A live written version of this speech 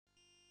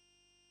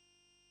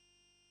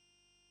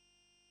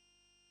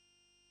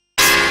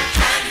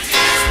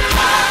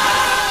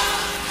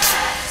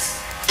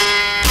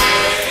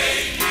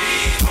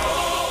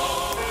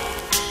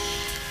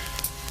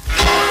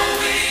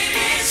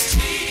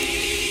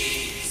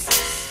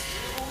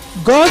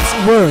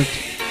God's word,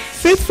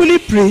 faithfully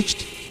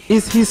preached,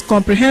 is his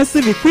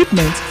comprehensive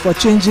equipment for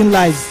changing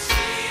lives,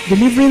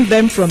 delivering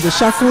them from the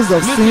shackles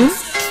of sin,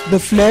 the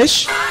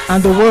flesh,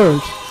 and the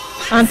world,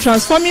 and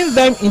transforming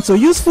them into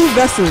useful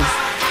vessels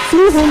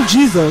through whom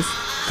Jesus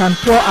can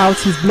pour out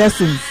his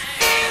blessings.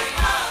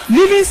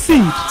 Living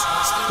Seed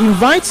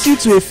invites you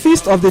to a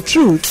feast of the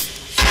truth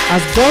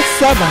as God's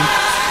servant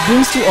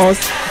brings to us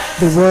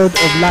the word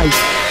of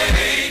life.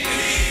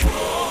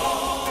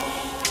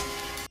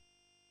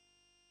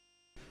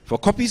 For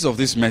copies of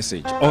this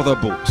message, other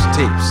books,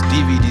 tapes,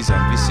 DVDs,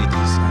 and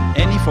VCDs, and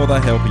any further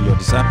help in your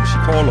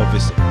discipleship, call or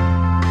visit.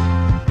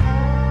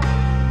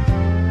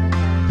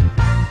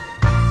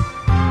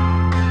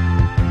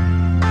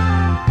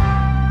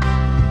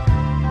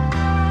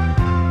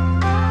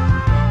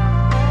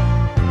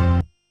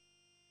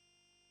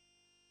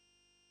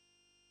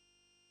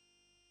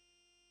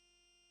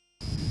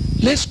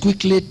 Let's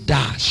quickly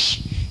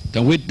dash.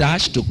 Can we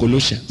dash to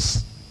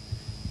Colossians?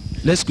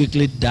 Let's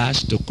quickly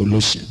dash to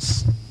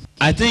Colossians.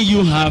 I think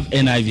you have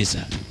NIV,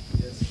 sir.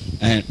 Yes.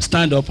 And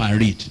stand up and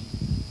read.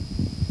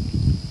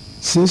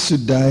 Since you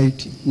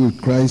died with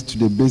Christ to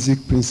the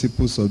basic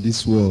principles of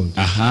this world,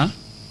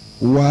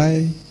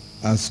 why,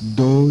 as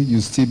though you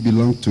still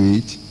belong to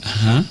it,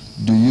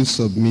 do you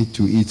submit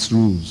to its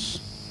rules?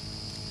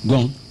 Go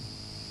on.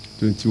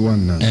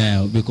 21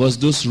 now. Because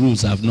those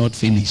rules have not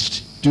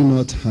finished. Do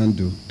not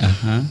handle.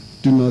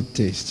 Do not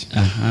taste.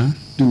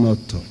 Do not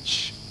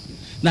touch.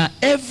 Now,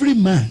 every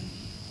man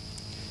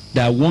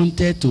that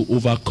wanted to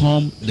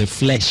overcome the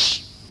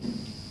flesh,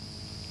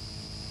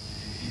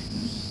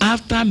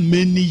 after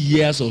many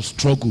years of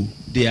struggle,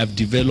 they have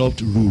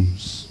developed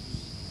rules.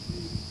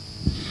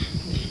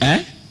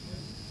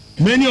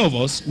 Many of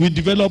us, we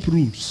develop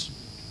rules.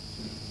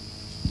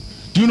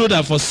 Do you know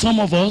that for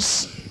some of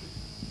us,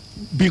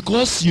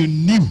 because you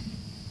knew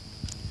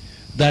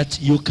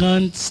that you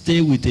can't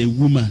stay with a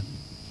woman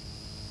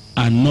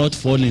and not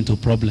fall into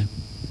problem,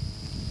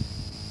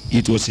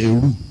 it was a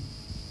rule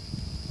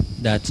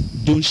that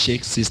don't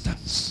shake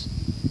sisters.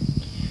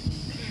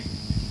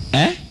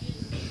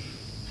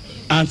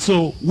 And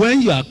so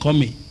when you are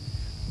coming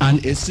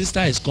and a sister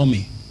is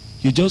coming,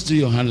 you just do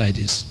your hand like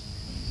this.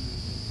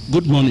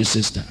 Good morning,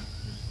 sister.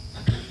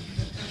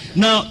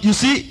 Now, you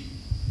see,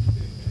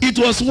 it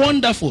was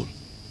wonderful.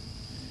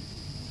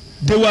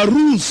 There were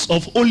rules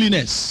of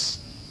holiness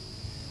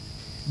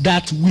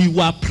that we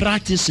were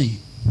practicing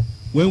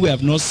when we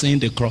have not seen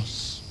the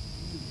cross.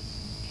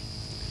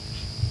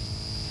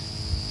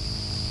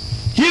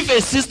 If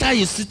a sister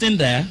is sitting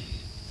there,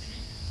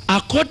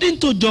 according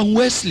to John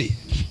Wesley,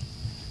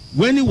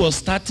 when he was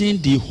starting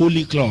the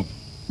Holy Club,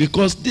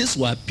 because these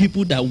were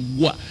people that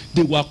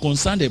were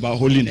concerned about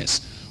holiness,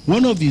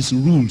 one of his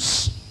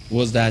rules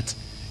was that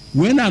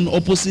when an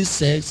opposite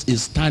sex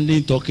is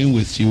standing talking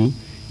with you,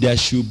 there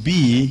should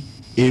be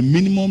a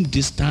minimum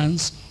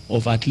distance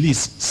of at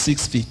least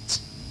 6 feet.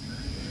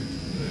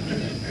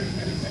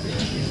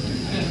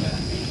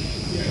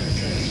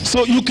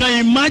 So you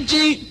can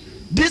imagine,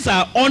 these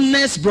are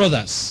honest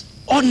brothers.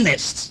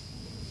 Honest.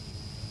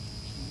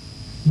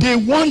 They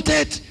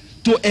wanted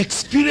to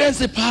experience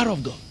the power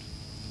of God.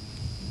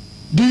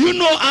 Do you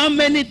know how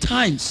many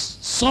times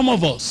some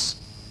of us,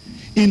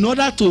 in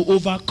order to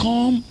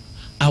overcome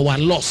our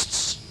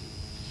lusts,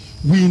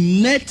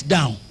 we knelt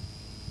down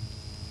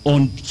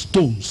on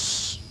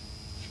stones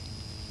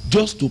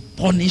just to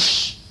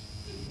punish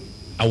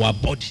our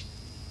body?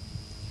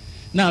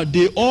 Now,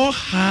 they all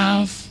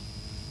have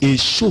a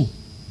show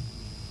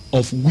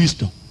of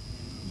wisdom.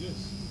 Yes.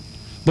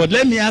 But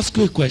let me ask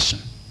you a question.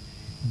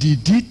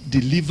 Did it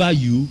deliver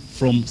you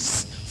from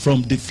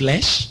the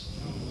flesh?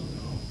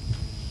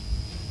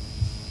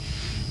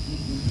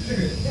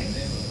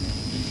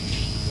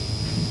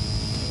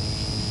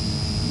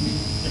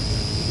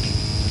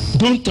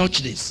 Don't touch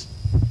this.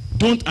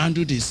 Don't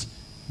undo this.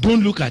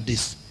 Don't look at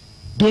this.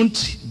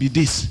 Don't be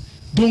this.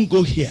 Don't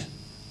go here.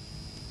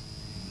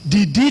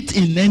 Did it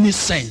in any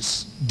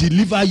sense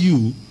deliver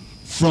you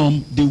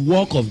from the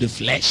work of the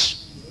flesh?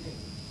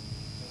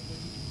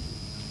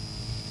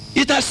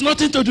 It has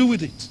nothing to do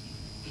with it.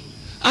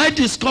 I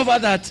discovered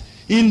that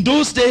in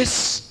those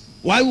days,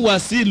 while we were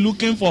still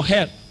looking for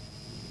help,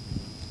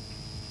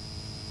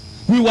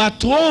 we were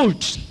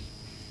told,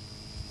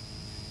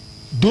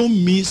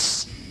 don't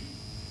miss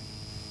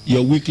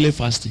your weekly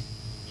fasting.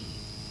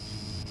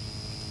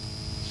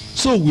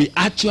 So we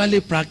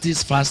actually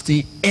practice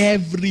fasting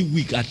every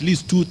week, at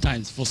least 2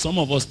 times, for some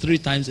of us 3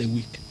 times a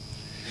week.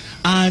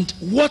 And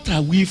what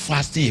are we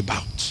fasting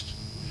about?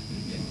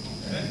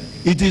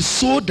 It is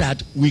so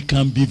that we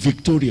can be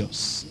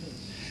victorious.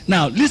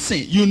 Now listen,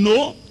 you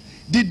know,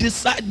 the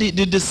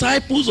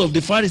disciples of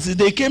the Pharisees,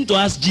 they came to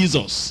ask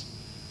Jesus,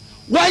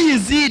 why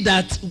is it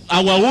that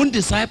our own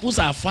disciples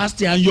are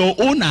fasting and your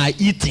own are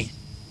eating?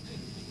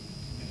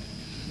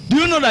 Do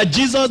you know that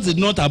Jesus did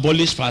not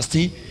abolish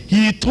fasting?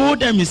 He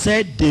told them, he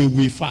said, they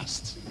will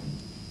fast.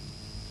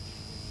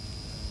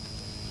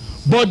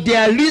 But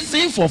their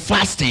reason for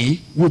fasting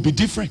will be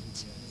different.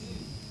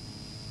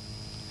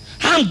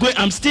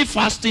 I'm still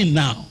fasting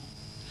now.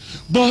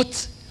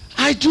 But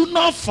I do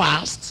not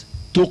fast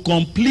to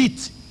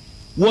complete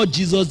what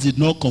Jesus did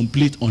not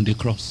complete on the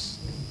cross.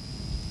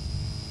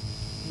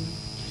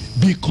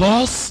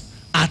 Because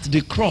at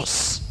the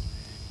cross,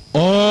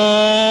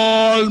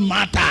 all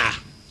matter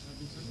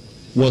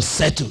was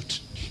settled.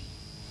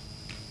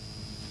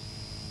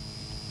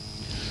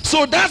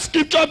 So that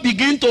scripture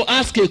began to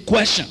ask a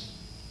question.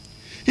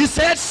 He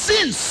said,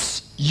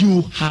 since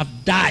you have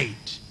died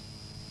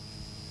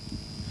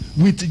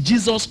with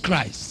Jesus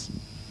Christ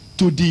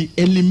to the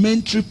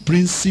elementary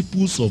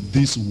principles of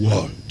this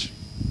world.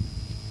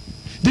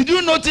 Did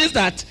you notice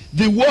that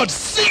the word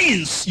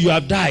since you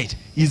have died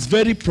is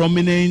very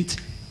prominent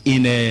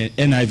in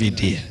NIV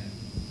there?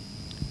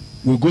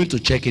 We're going to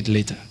check it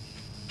later.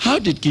 How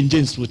did King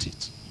James put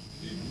it?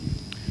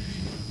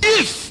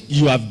 If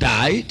you have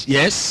died,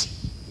 yes.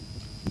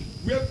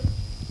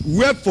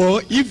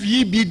 Wherefore, if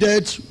ye be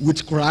dead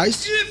with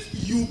Christ,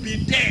 If you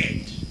be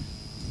dead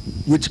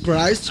with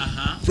Christ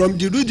from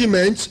the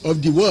rudiments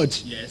of the world,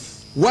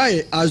 yes,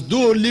 why, as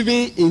though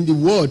living in the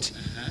world,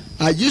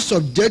 are ye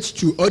subject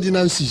to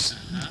ordinances?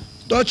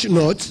 Touch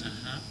not,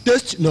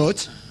 taste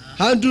not,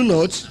 handle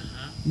not,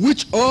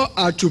 which all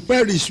are to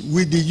perish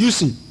with the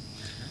using,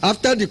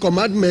 after the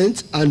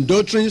commandments and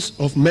doctrines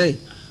of men,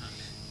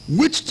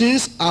 which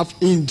things have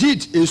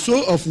indeed a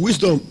soul of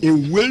wisdom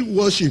in will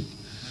worship,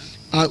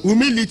 and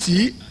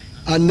humility,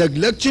 and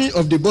neglecting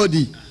of the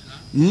body,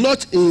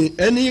 not in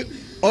any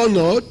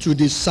honor to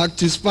the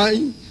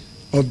satisfying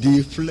of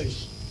the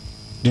flesh.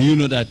 Do you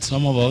know that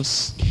some of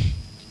us,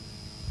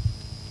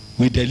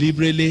 we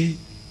deliberately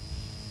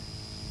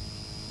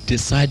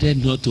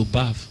decided not to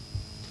bath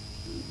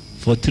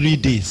for 3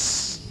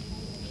 days?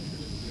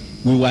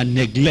 We were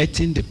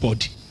neglecting the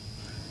body.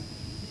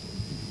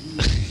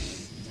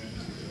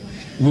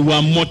 We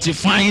were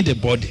mortifying the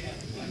body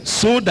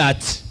so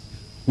that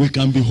we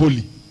can be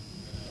holy.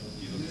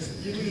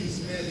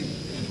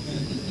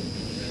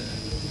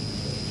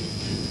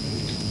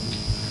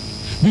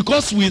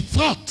 Because we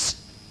thought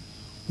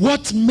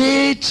what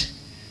made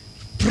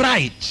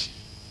pride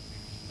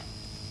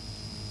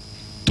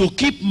to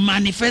keep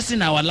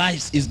manifesting our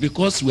lives is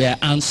because we are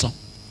handsome.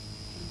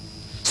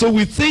 So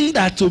we think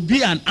that to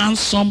be an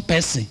handsome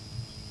person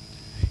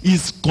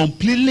is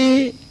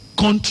completely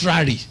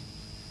contrary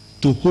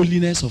to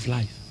holiness of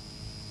life.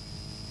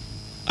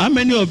 How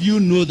many of you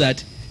know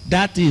that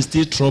that is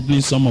still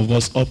troubling some of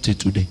us up to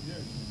today?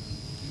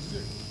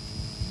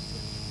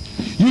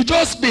 You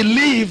just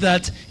believe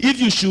that if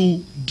you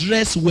should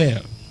dress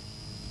well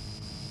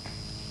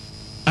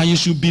and you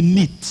should be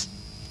neat,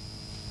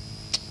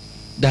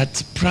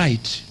 that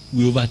pride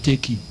will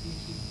overtake you.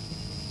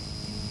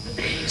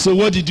 So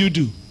what did you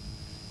do?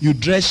 You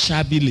dress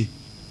shabbily.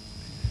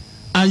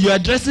 And you are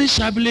dressing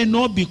shabbily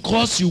not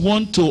because you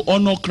want to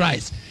honor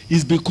Christ.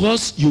 It's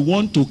because you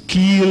want to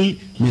kill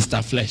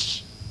Mr.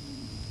 Flesh.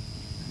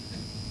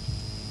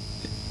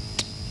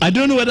 I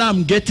don't know whether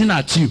I'm getting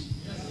at you.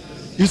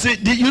 You see,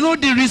 you know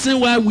the reason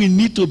why we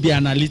need to be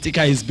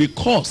analytical is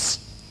because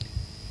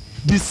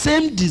the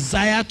same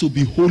desire to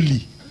be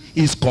holy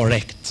is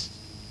correct.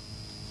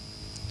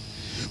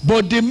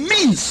 But the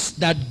means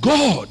that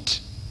God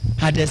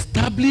had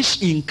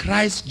established in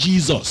Christ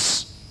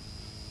Jesus,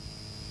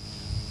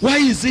 why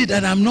is it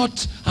that I'm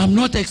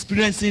not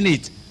experiencing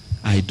it?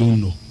 I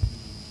don't know.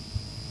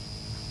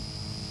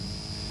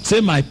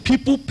 Say, my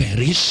people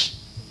perish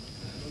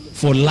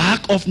for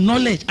lack of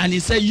knowledge. And he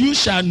said, you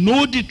shall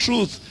know the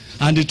truth,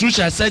 and the truth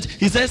shall set.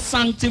 He said,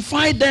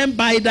 sanctify them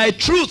by thy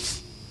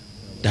truth.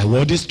 Thy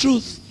word is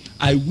truth.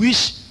 I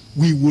wish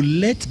we would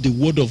let the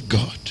word of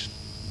God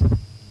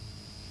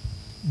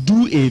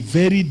do a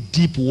very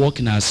deep work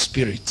in our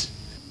spirit.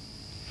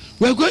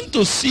 We're going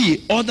to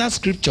see other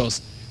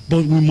scriptures,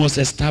 but we must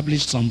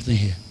establish something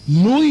here,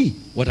 knowing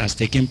what has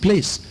taken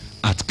place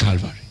at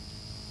Calvary.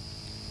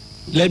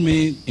 Let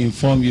me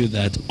inform you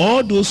that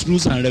all those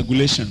rules and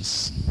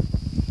regulations,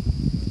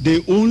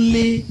 they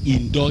only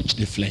indulge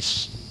the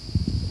flesh.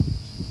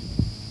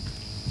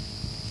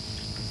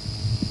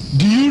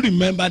 Do you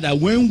remember that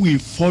when we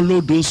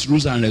followed those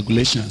rules and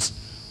regulations,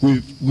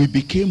 we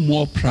became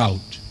more proud?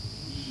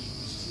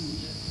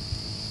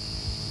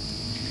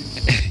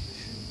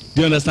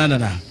 Do you understand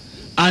that now?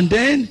 And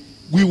then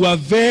we were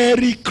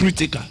very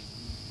critical.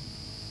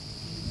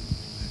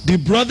 The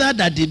brother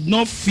that did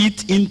not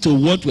fit into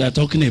what we are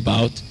talking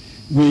about,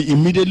 we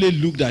immediately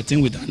looked at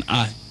him with an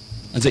eye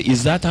and said,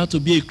 is that how to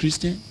be a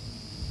Christian?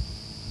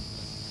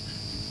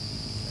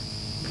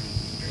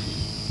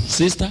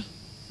 Sister,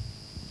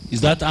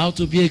 is that how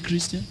to be a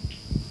Christian?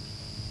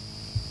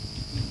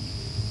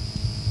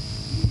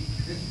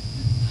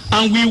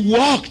 And we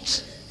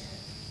walked.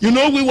 You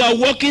know, we were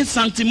walking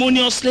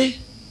sanctimoniously,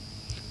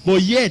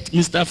 but yet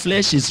Mr.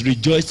 Flesh is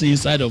rejoicing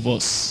inside of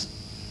us.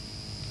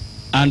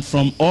 And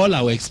from all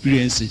our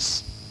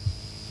experiences,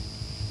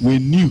 we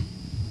knew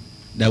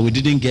that we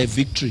didn't get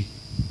victory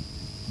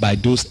by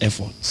those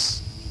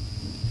efforts.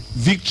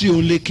 Victory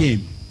only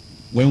came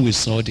when we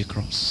saw the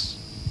cross.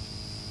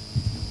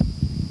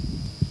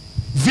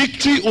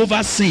 Victory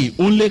over sin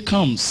only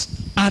comes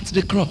at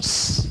the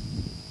cross.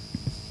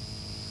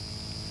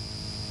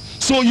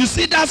 So you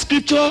see that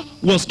scripture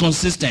was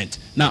consistent.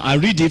 Now I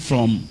read it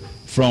from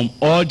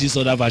all these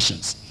other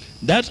versions.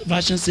 That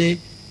version say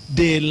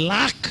they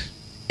lack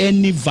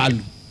any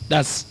value,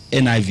 that's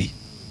NIV,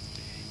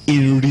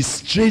 in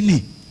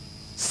restraining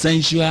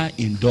sensual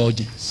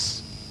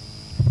indulgence.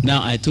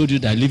 Now I told you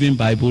that Living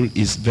Bible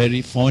is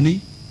very funny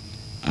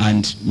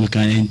and we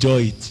can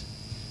enjoy it.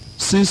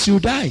 Since you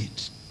died,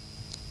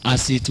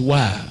 as it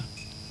were,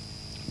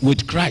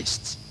 with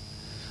Christ,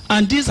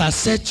 and this has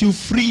set you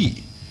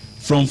free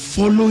from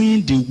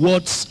following the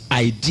world's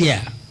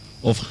idea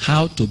of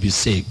how to be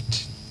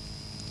saved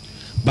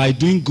by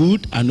doing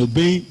good and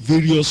obeying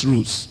various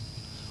rules.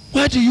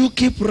 Why do you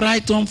keep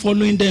right on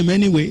following them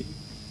anyway?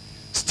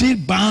 Still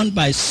bound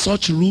by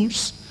such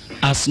rules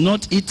as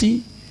not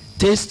eating,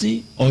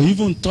 tasting, or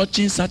even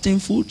touching certain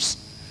foods?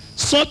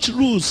 Such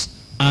rules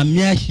are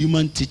mere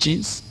human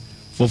teachings,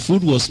 for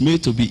food was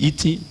made to be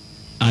eaten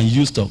and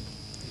used up.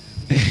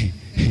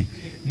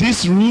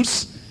 These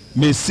rules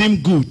may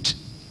seem good,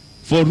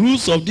 for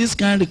rules of this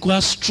kind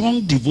require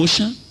strong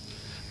devotion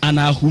and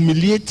are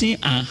humiliating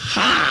and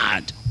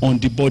hard on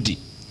the body,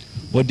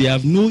 but they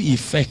have no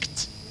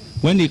effect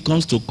when it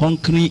comes to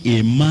conquering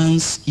a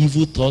man's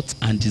evil thoughts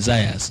and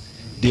desires.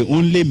 They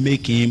only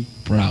make him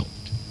proud.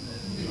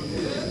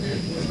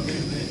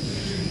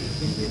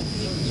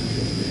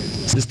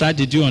 Sister,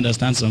 did you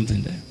understand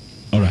something there?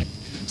 All right.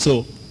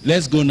 So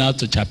let's go now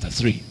to chapter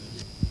 3.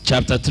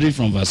 Chapter 3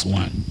 from verse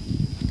 1.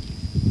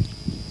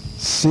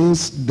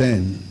 Since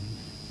then,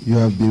 you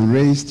have been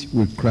raised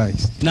with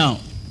Christ. Now,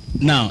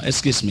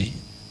 excuse me.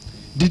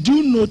 Did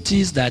you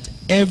notice that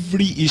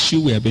every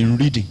issue we have been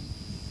reading,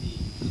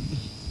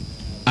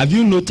 have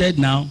you noted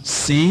now,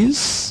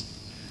 since,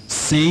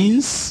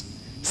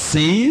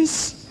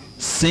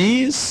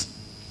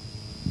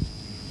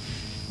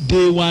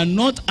 they were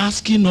not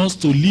asking us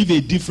to live a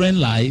different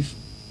life,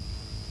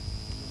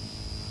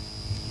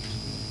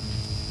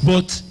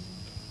 but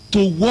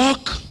to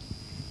walk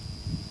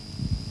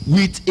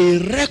with a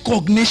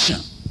recognition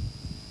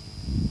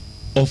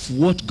of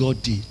what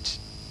God did.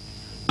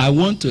 I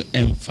want to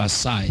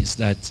emphasize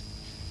that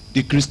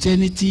the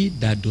Christianity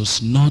that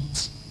does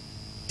not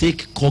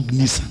take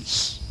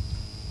cognizance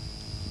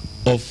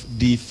of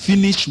the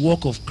finished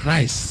work of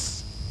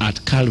Christ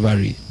at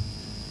Calvary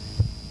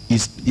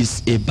is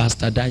a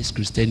bastardized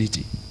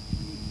Christianity.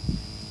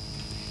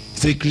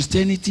 It's a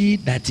Christianity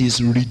that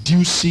is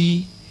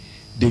reducing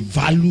the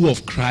value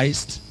of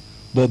Christ,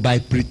 but by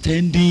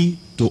pretending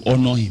to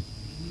honor him.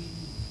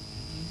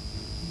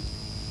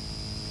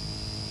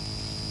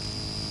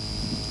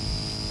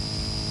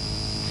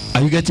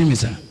 Are you getting me,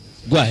 sir?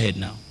 Go ahead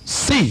now.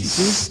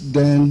 Since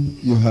then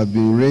you have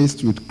been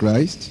raised with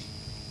Christ,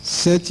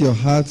 set your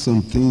hearts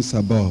on things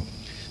above.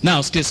 Now,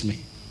 excuse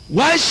me.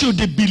 Why should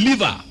the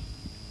believer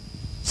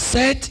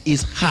set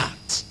his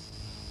heart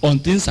on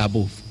things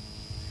above?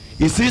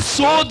 Is it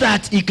so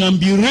that he can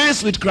be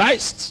raised with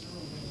Christ?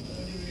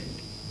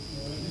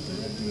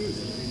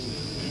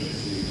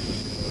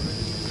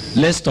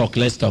 Let's talk.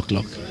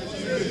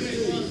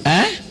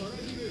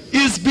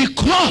 It's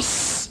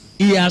because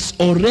he has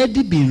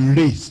already been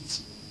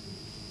raised.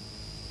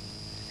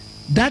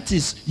 That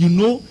is,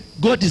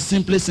 God is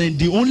simply saying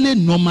the only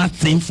normal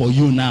thing for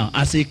you now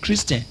as a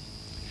Christian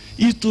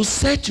is to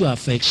set your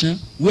affection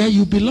where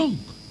you belong.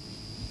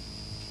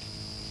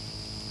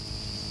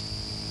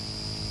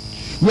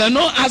 We are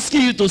not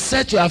asking you to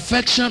set your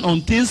affection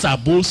on things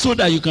above so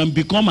that you can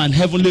become an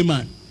heavenly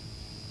man.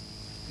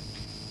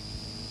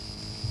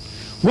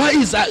 Why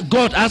is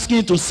God asking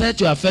you to set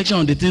your affection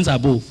on the things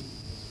above?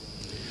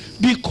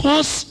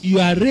 Because you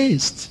are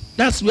raised.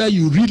 That's where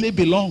you really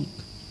belong.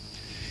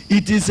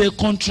 It is a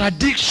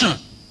contradiction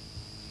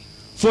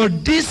for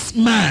this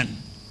man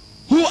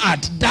who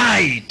had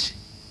died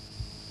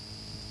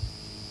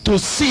to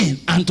sin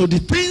and to the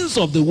things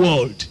of the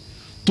world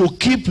to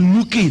keep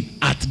looking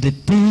at the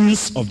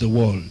things of the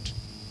world.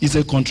 It's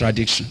a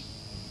contradiction.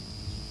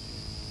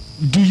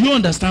 Do you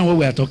understand what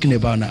we are talking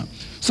about now?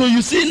 So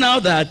you see now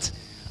that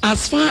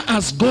as far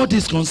as God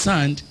is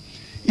concerned,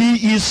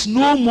 he is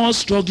no more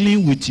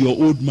struggling with your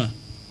old man.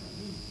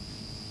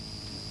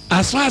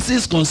 As far as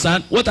he's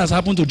concerned, what has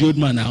happened to the old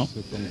man now?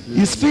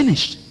 He's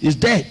finished. He's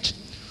dead.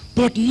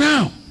 But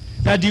now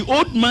that the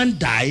old man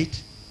died,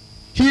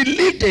 he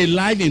lived a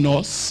life in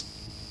us.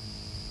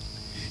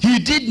 He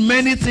did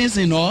many things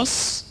in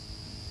us.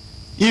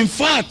 In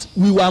fact,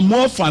 we were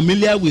more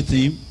familiar with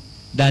him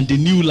than the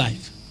new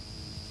life.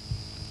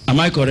 Am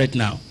I correct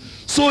now?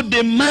 So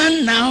the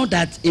man now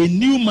that a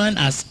new man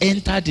has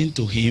entered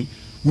into him,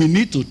 we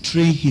need to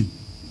train him.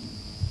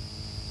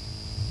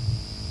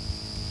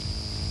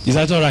 Is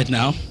that all right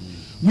now?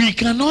 We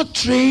cannot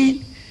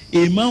train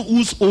a man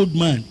whose old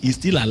man is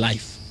still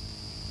alive.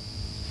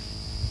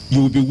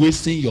 You will be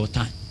wasting your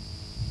time.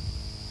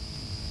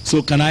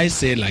 So can I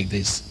say like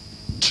this?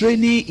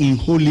 Training in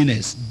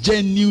holiness,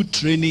 genuine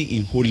training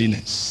in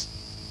holiness,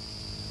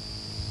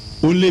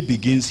 only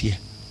begins here.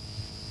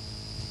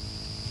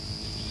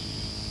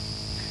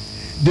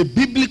 The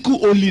biblical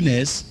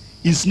holiness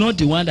is not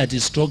the one that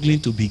is struggling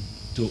to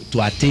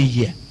attain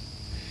here.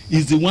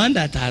 is the one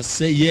that has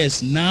said,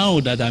 yes, now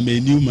that I'm a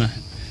new man,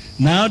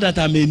 now that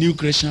I'm a new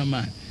Christian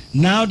man,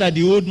 now that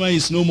the old man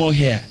is no more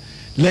here,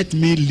 let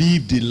me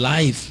live the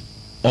life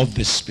of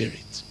the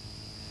Spirit.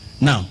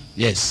 Now,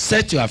 yes,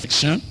 set your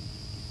affection.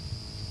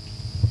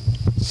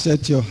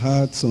 Set your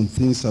hearts on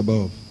things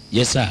above.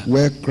 Yes, sir.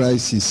 Where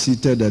Christ is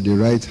seated at the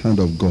right hand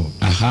of God.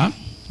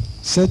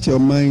 Set your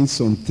minds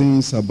on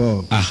things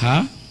above.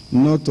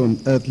 Not on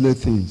earthly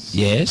things.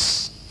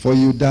 Yes. For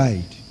you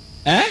died.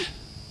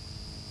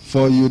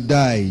 For you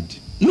died.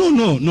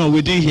 No,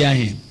 we didn't hear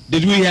him.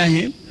 Did we hear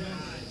him?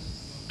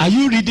 Are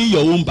you reading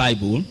your own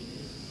Bible?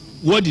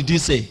 What did he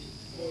say?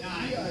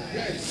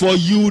 For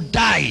you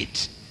died.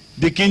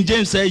 The King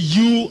James said,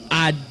 you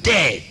are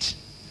dead.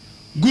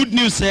 Good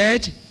News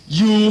said,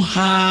 you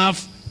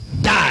have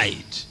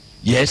died.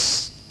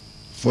 Yes.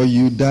 For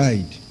you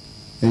died,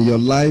 and your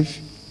life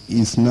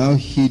is now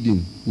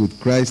hidden with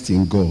Christ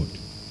in God.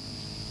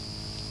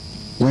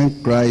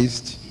 When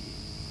Christ,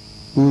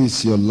 who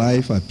is your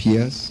life,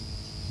 appears,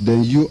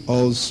 then you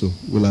also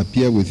will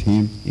appear with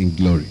him in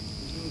glory.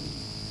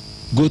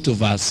 Go to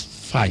verse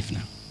 5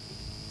 now.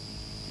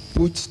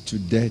 Put to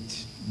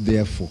death,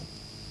 therefore,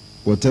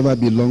 whatever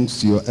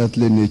belongs to your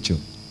earthly nature.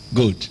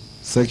 Good.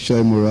 Sexual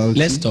immorality.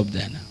 Let's stop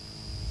there now.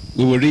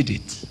 We will read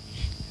it.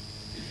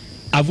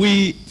 Have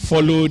we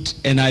followed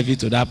NIV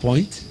to that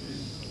point?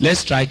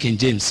 Let's try King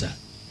James, sir.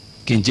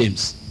 King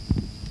James.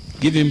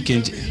 Give him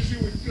King James.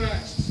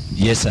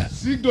 Yes, sir.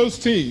 Seek those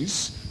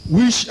things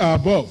which are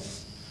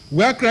above,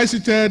 where Christ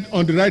is seated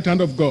on the right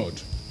hand of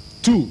God.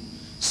 2.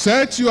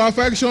 Set your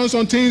affections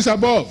on things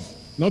above,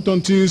 not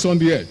on things on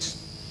the earth.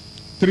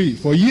 3.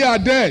 For ye are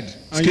dead,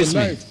 and your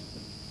life.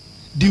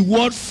 The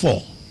word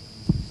for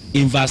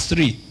in verse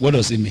 3, what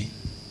does it mean?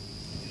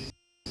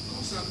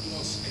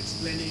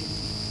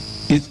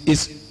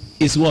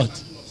 It's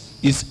what?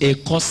 It's a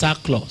causal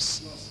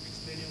clause.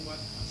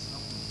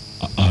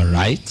 All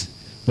right.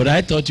 But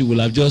I thought you would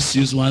have just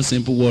used one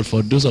simple word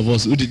for those of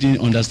us who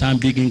didn't understand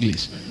big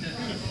English.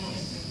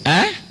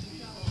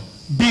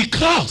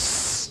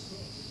 Because.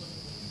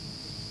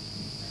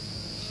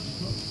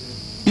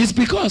 It's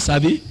because,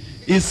 Abi.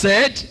 It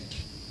said,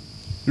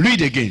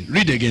 read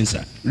again,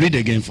 sir. Read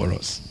again for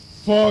us.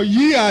 For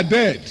ye are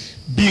dead.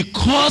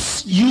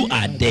 Because you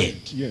are dead.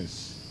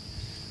 Yes.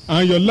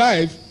 And your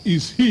life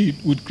is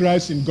hid with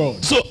Christ in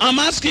God. So I'm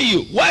asking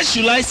you, why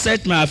should I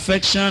set my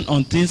affection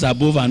on things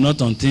above and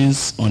not on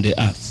things on the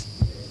earth?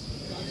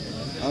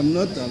 I'm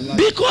not alive.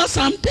 Because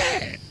I'm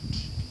dead.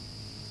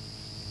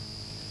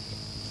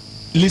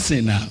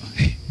 Listen now.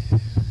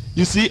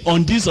 You see,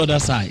 on this other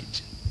side,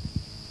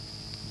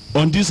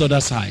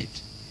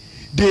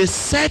 they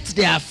set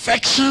their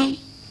affection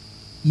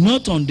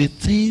not on the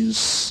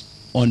things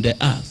on the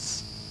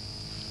earth,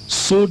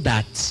 so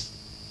that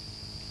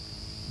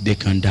they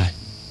can die.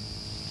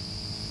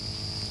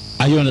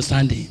 Are you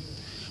understanding?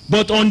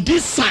 But on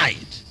this side,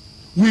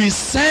 we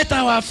set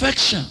our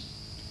affection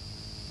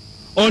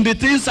on the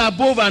things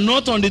above and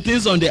not on the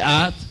things on the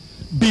earth,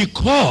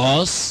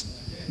 because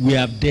we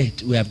have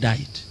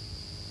died.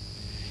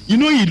 You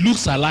know, it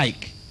looks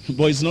alike,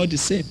 but it's not the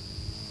same.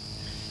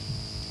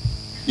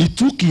 It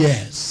took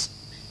years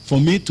for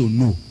me to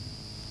know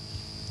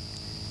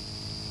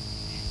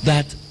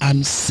that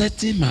I'm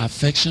setting my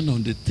affection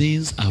on the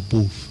things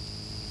above.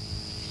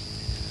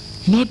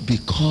 Not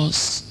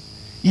because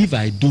if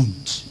I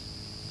don't,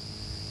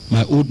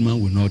 my old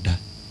man will not die.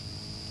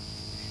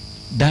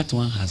 That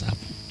one has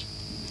happened.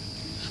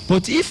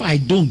 But if I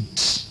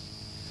don't,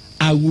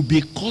 I will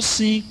be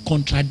causing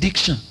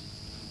contradiction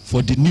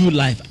for the new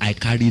life I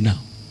carry now.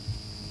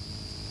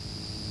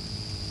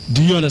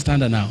 Do you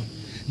understand that now?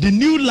 The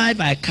new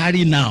life I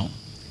carry now,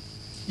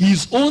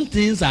 his own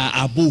things are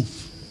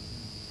above.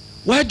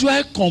 Why do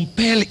I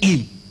compel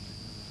him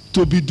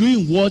to be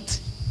doing what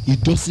he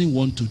doesn't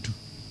want to do?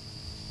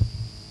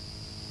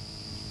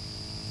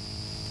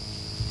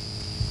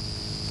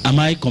 Am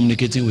I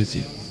communicating with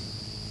you?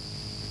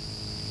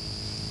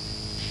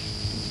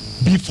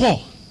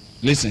 Before,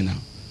 listen now,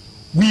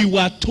 we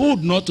were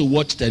told not to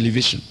watch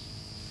television.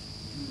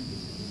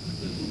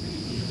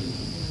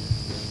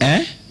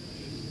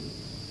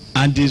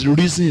 And the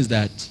reason is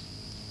that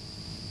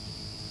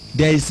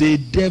there is a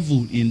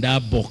devil in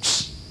that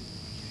box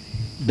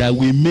that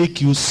will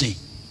make you sin.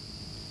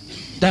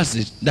 That's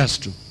it. That's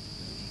true.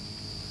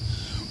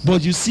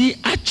 But you see,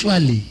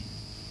 actually,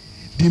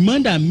 the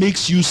man that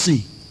makes you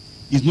sin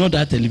is not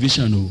that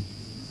television, no.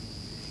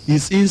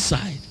 It's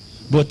inside.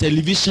 But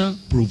television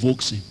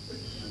provokes him.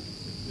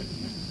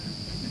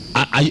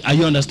 Are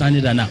you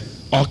understanding that now?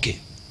 Okay.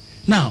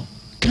 Now,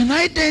 can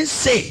I then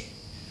say,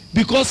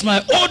 because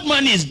my old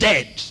man is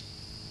dead,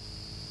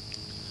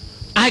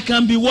 I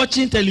can be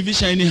watching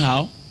television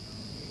anyhow?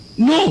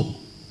 No.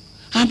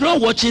 I'm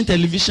not watching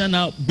television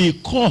now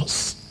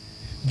because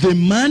the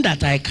man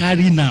that I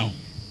carry now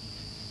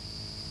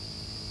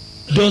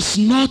does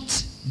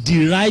not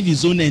derive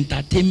his own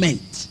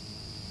entertainment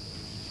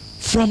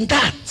from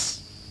that.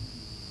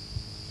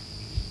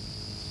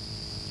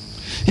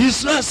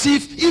 It's not as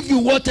if you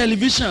watch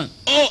television,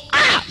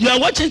 you are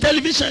watching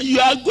television, you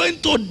are going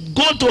to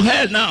go to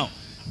hell now.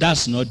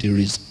 That's not the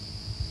reason.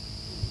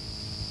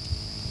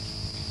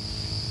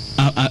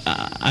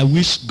 I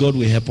wish God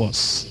will help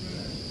us.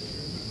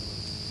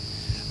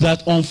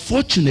 That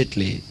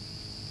unfortunately,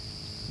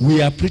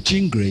 we are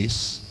preaching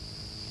grace,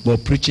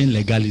 but preaching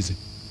legalism.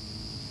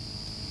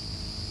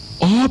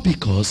 All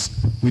because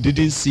we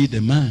didn't see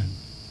the man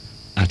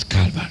at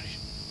Calvary.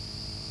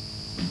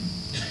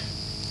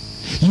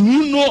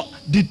 You know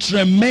the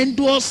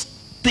tremendous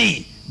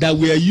thing that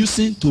we are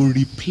using to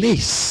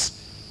replace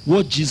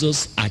what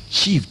Jesus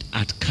achieved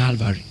at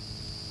Calvary.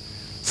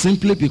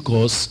 Simply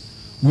because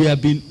we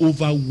have been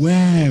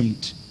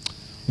overwhelmed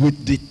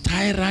with the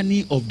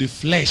tyranny of the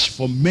flesh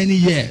for many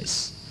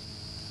years.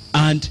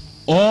 And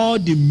all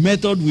the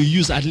method we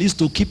use, at least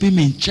to keep him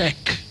in check.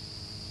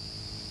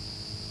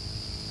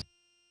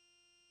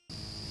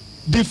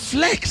 The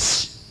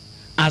flesh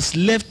has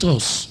left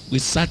us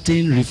with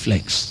certain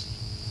reflex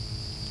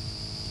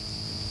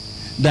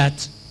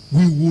that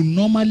we will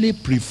normally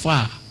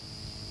prefer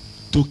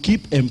to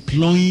keep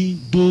employing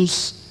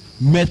those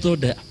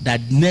methods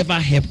that never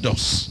helped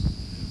us.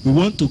 We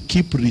want to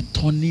keep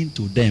returning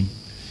to them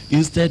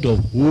instead of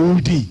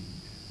holding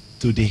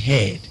to the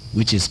head,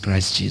 which is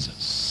Christ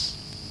Jesus.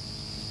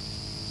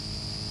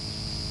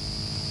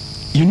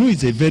 You know,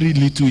 it's a very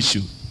little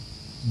issue,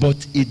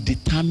 but it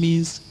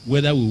determines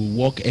whether we will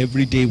walk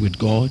every day with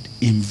God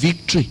in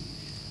victory,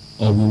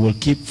 or we will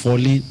keep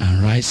falling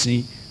and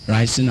rising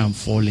and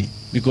falling.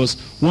 Because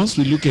once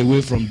we look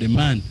away from the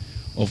man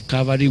of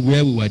Calvary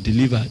where we were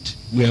delivered,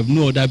 we have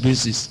no other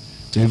basis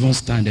to even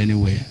stand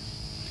anywhere.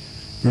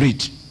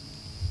 Read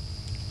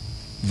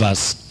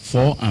verse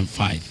 4 and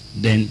 5.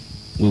 Then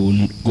we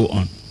will go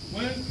on.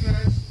 When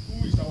Christ,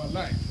 who is our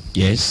life,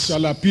 yes,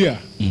 shall appear,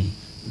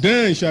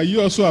 then shall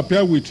you also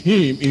appear with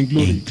him in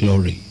glory. In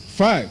glory.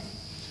 5.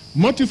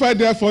 Mortify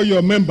therefore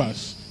your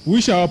members,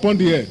 which are upon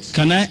the earth.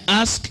 Can I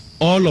ask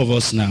all of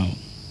us now,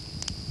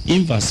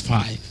 in verse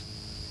 5,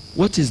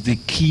 what is the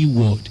key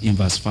word in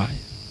verse 5?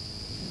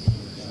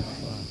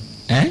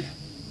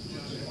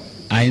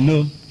 I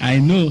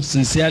know,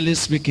 sincerely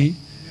speaking,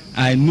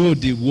 I know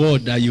the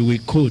word that you will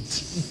quote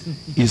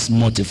is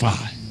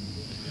mortify.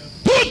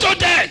 Put to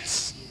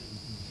death!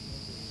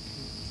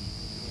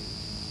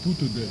 Put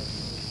to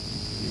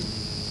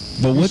death.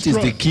 But what is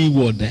the key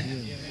word there?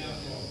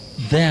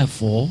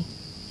 Therefore,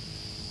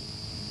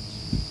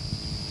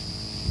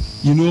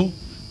 you know,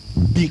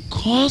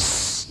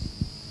 because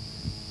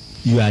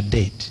you are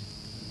dead.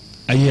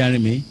 Are you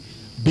hearing me?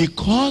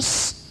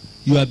 Because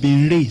you have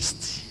been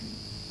raised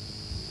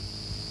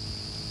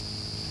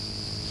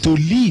to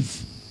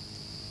live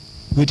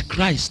with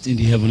Christ in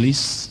the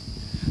heavenlies,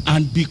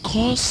 and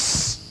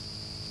because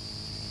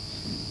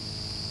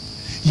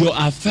your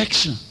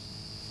affection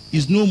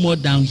is no more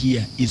down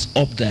here, it's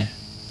up there.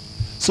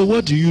 So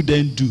what do you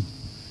then do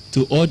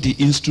to all the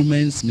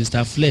instruments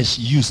Mr. Flesh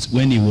used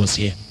when he was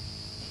here?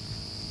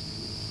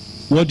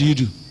 What do you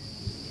do?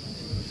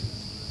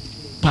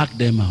 Pack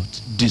them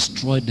out,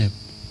 destroy them,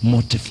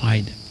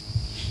 mortify them.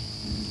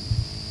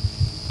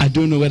 I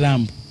don't know whether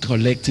I'm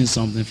collecting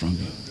something from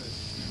you.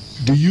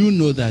 Do you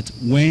know that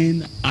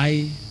when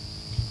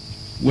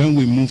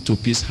we moved to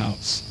Peace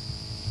House,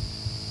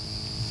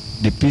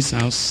 the Peace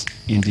House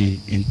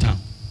in town,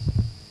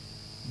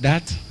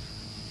 that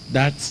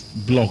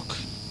block,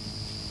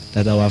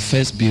 that our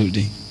first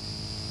building,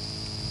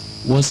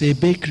 was a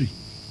bakery.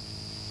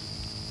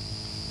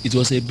 It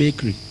was a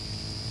bakery.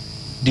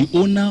 The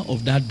owner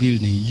of that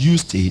building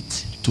used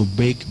it to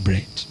bake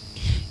bread.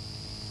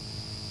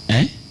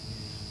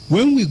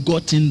 When we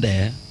got in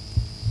there,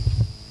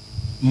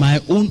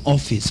 my own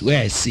office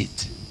where I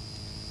sit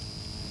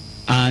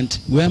and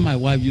where my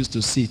wife used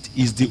to sit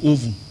is the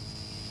oven.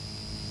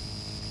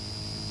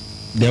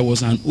 There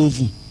was an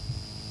oven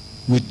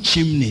with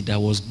chimney that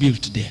was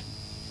built there.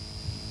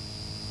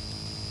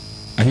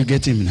 Are you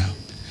getting me now?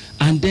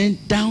 And then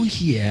down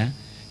here,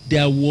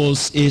 there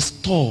was a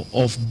store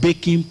of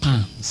baking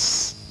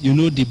pans. You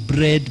know, the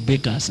bread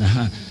bakers.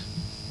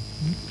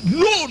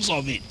 Loads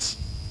of it.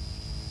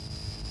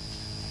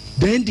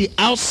 Then the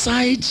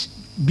outside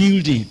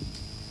building,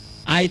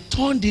 I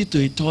turned it to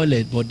a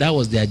toilet, but that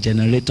was their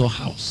generator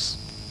house.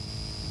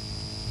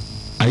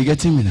 Are you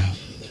getting me now?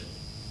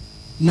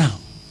 Now,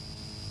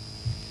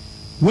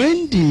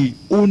 when the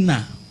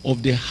owner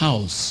of the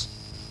house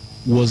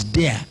was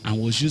there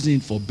and was using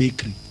it for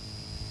bakery,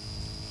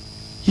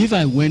 if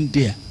I went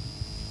there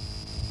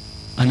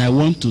and I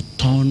want to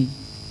turn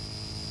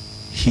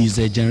his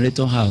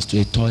generator house to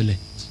a toilet,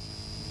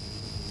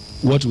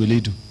 what will he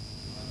do?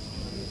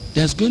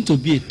 There's going to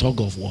be a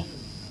tug of war.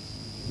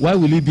 Why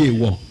will it be a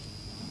war?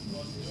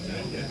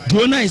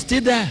 The owner is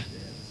still there.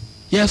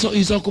 Yeah, so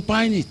he's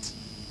occupying it.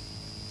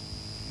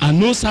 And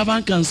no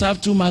servant can serve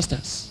two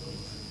masters.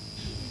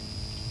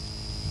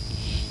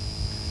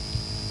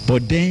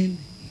 But then,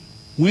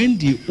 when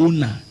the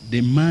owner,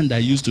 the man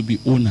that used to be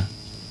owner,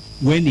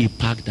 when he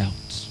packed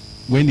out,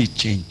 when he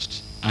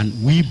changed, and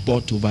we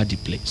bought over the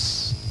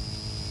place,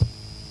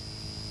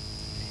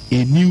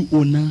 a new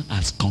owner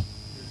has come.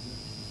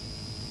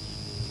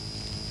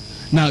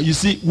 Now, you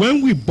see,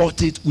 when we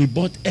bought it, we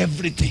bought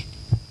everything.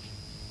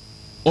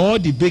 All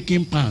the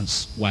baking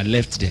pans were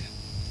left there.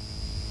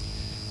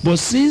 But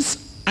since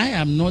I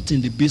am not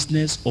in the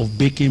business of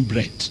baking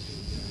bread,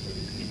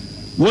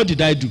 what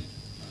did I do?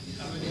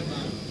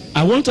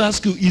 I want to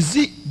ask you,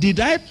 did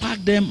I pack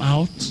them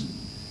out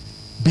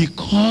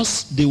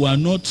because they were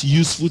not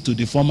useful to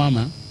the former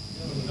man?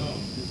 No.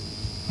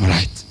 All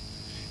right.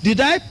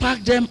 Did I pack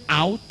them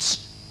out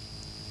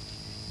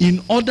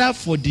in order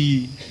for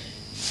the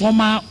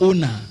former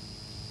owner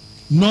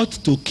not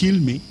to kill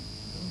me?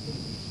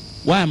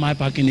 Why am I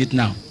packing it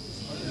now?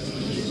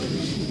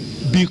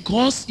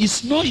 Because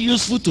it's not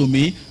useful to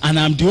me and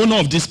I'm the owner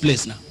of this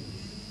place now.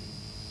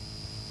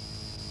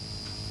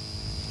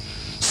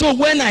 So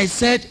when I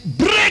said,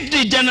 break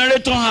the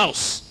generator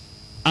house,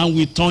 and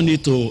we turn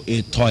it to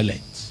a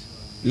toilet,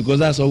 because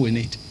that's all we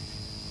need.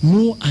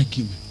 No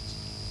argument.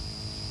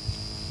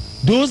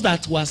 Those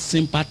that were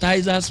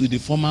sympathizers with the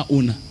former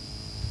owner,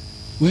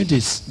 when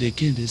they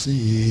came, they say,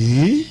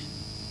 eh?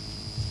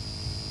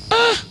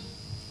 Ah!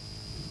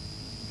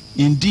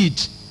 Indeed,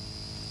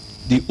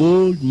 the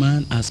old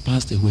man has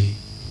passed away.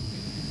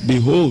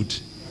 Behold,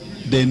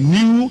 the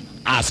new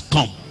has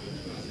come.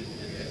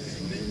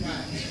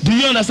 Do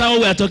you understand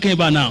what we are talking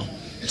about now?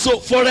 So,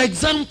 for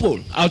example,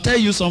 I'll tell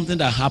you something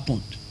that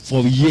happened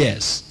for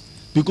years,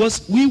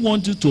 because we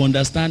want you to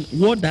understand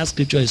what that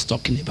scripture is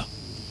talking about.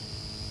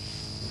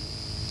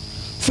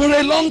 For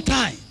a long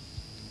time,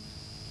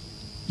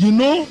 you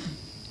know,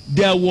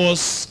 there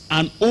was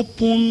an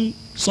open,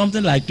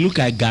 something like, look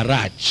at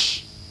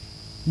garage,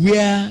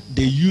 where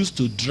they used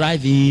to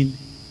drive in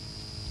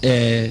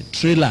a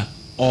trailer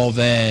of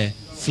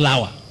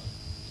flour.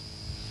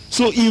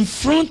 So in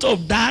front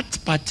of that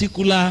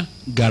particular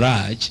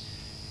garage,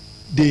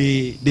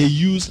 they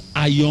use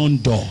iron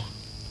door,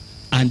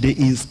 and they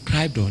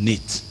inscribed on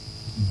it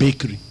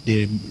bakery.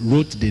 They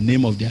wrote the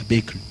name of their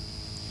bakery.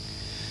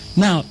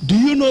 Now, do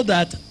you know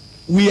that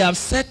we have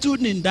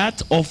settled in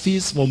that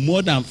office for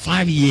more than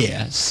 5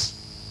 years,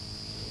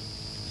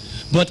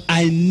 but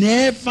I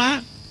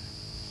never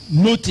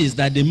noticed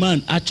that the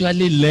man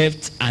actually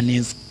left an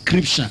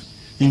inscription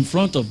in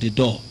front of the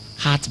door,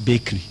 Heart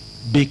Bakery,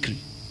 bakery.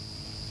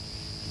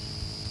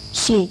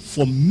 So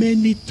for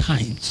many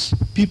times,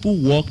 people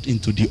walked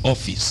into the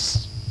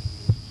office.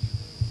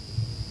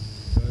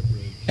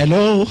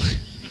 Hello,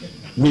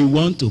 we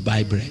want to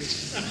buy bread.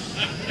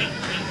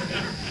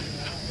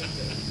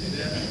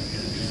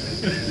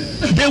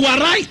 They were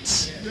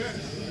right.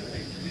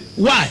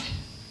 Why?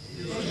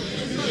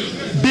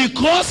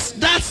 Because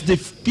that's the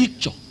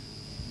picture.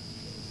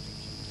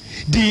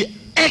 The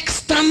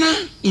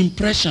external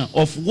impression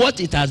of what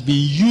it has been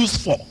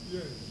used for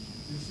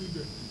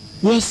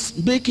was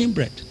baking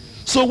bread.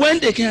 So when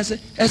they came and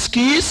said,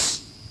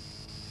 excuse,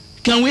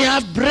 can we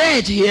have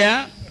bread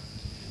here?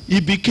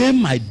 It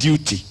became my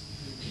duty.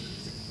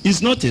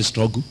 It's not a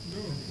struggle.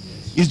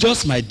 It's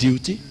just my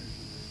duty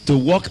to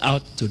walk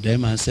out to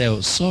them and say, oh,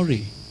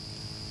 sorry,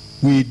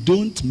 we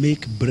don't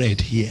make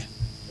bread here.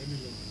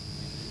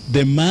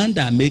 The man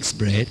that makes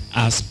bread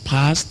has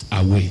passed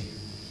away.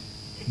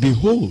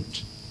 Behold,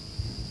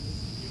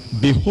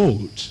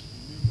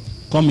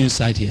 come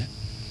inside here.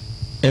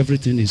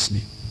 Everything is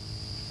new.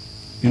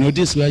 You know,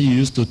 this is where you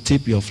used to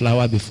tip your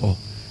flour before.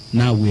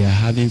 Now we are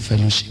having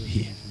fellowship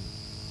here.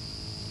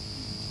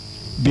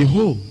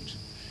 Behold,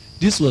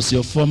 this was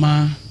your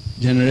former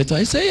generator.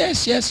 I say,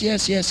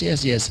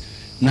 yes.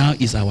 Now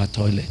is our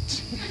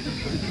toilet.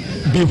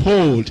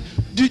 Behold.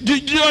 Do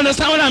you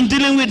understand what I'm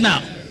dealing with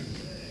now?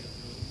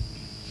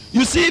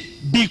 You see,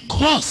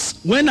 because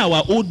when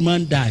our old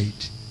man died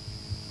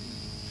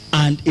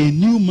and a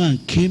new man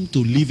came to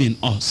live in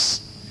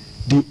us,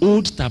 the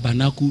old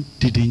tabernacle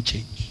didn't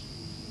change.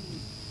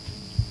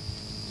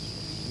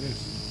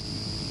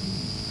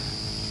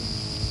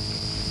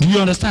 Do you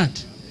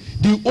understand?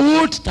 The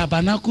old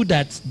tabernacle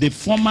that the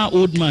former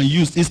old man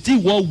used is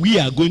still what we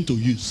are going to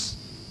use.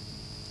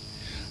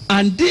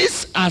 And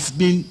this has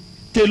been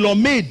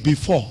tailor-made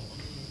before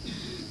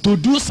to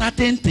do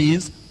certain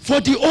things for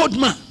the old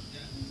man.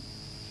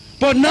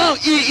 But now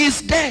he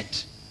is dead.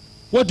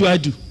 What do I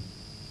do?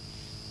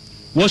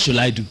 What should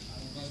I do?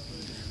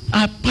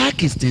 I pack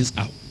his things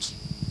out.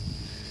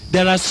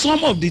 There are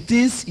some of the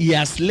things he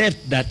has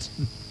left that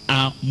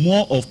are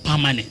more of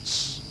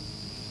permanence.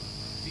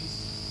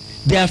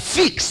 They are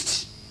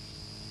fixed.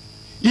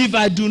 If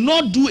I do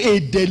not do a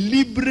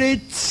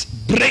deliberate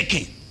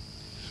breaking,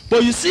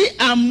 but you see,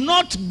 I'm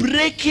not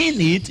breaking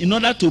it in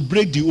order to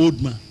break the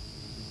old man.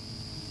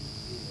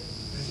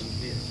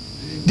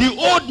 The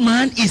old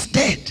man is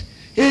dead.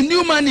 A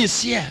new man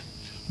is here.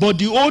 But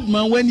the old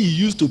man, when he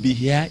used to be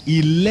here,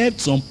 he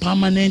left some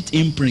permanent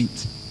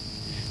imprint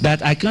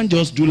that I can't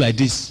just do like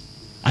this.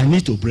 I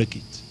need to break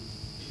it.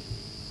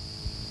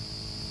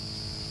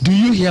 Do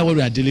you hear what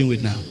we are dealing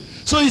with now?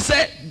 So he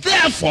said,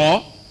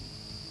 therefore,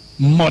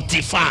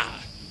 mortify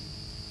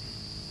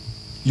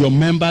your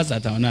members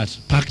that are on earth.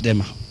 Pack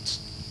them out.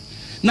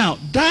 Now,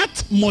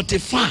 that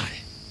mortify,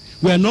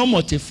 we are not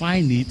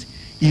mortifying it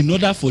in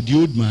order for the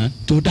old man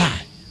to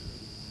die.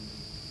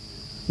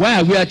 Why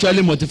are we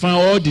actually mortifying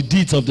all the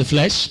deeds of the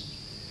flesh?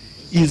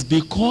 Is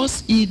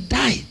because he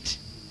died.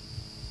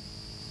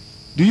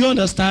 Do you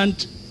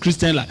understand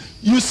Christian life?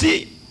 You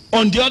see,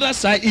 on the other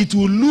side, it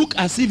will look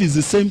as if it's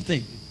the same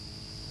thing.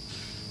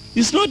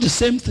 It's not the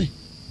same thing.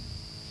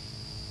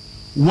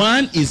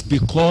 One is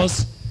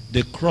because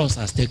the cross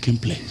has taken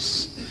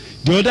place.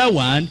 The other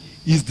one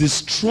is the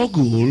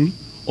struggle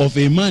of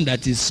a man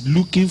that is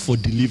looking for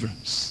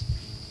deliverance.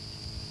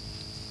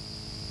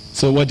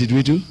 So what did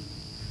we do?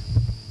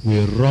 We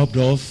rubbed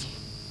off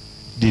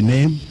the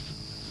name.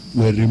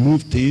 We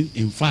removed things.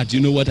 In fact, you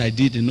know what I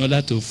did in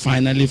order to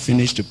finally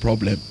finish the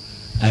problem?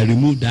 I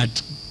removed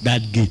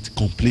that gate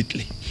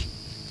completely.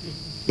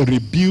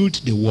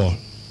 Rebuilt the wall.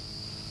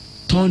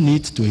 Turn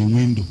it to a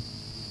window.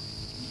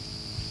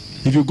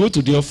 If you go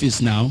to the office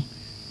now,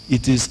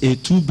 it is a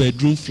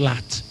 2-bedroom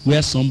flat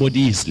where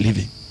somebody is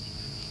living.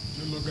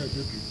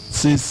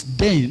 Since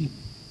then,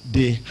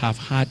 they have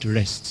had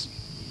rest.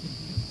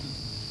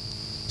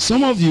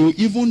 Some of you,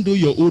 even though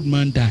your old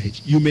man died,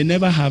 you may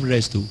never have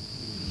rest though,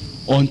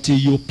 until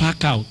you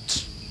pack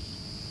out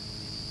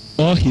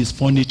all his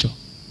furniture.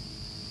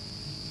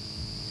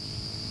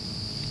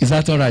 Is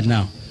that all right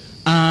now?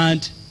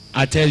 And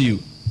I tell you,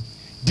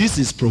 this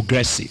is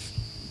progressive.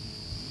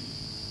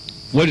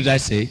 What did I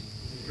say?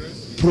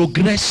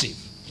 Progressive.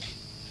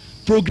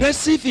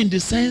 Progressive in the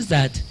sense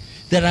that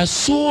there are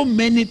so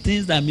many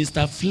things that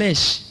Mr.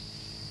 Flesh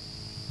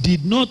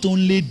did not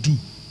only do,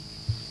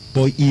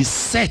 but is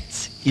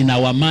set in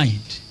our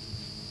mind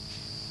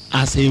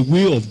as a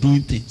way of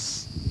doing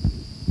things.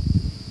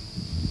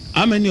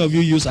 How many of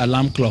you use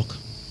alarm clock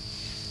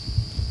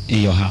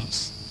in your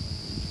house?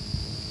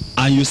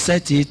 And you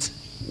set it,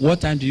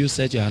 what time do you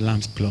set your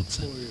alarm clock?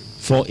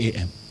 4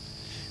 a.m.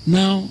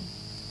 Now,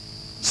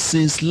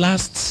 since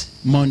last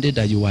Monday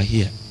that you were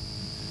here,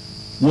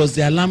 was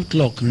the alarm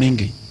clock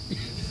ringing?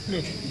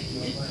 No.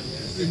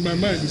 In my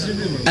mind, it's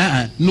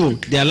ringing. No,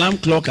 the alarm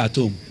clock at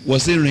home,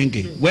 was it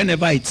ringing? No.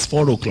 Whenever it's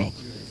 4 o'clock.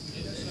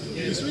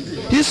 It's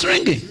ringing. It's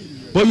ringing.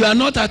 But you are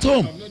not at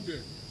home. I'm not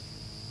there.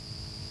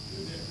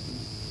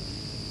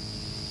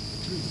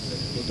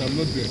 But I'm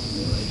not there.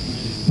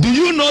 Do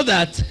you know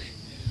that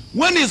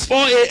when it's 4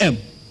 a.m.,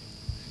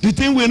 the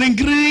thing will ring?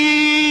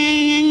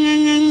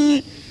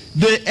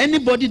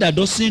 Anybody that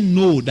doesn't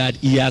know that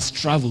he has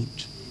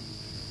traveled,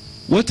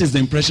 what is the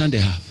impression they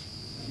have?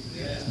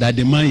 That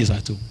the man is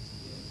at home.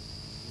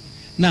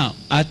 Now,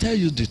 I'll tell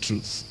you the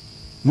truth.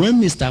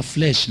 When Mr.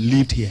 Flesh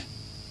lived here,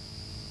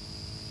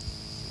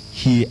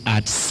 he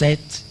had set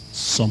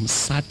some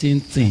certain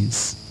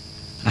things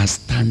as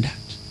standard.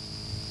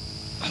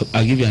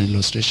 I'll give you an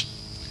illustration.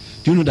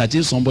 Do you know that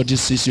if somebody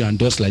sees you and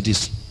does like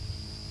this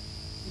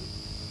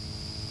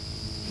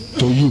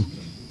to you,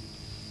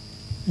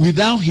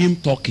 without him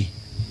talking,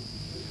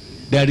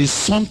 there is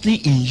something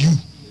in you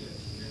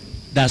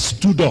that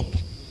stood up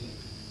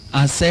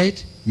and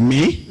said,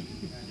 me?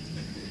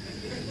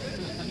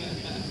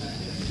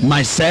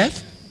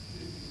 Myself?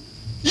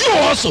 You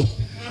also?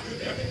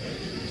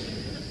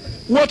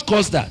 What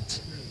caused that?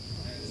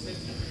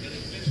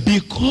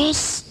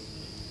 Because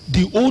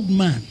the old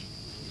man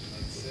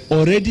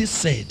already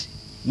said,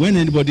 when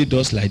anybody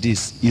does like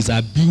this, is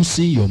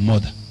abusing your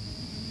mother.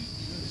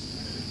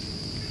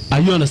 Are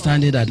you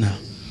understanding that now?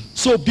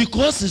 So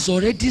because it's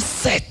already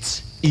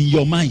set in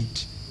your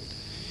mind,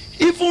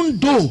 even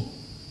though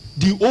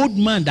the old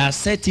man that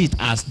set it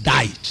has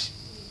died,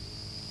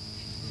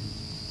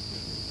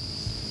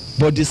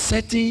 but the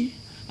setting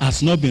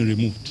has not been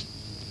removed.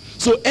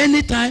 So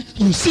anytime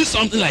you see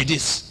something like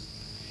this,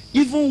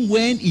 even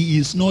when he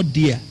is not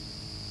there,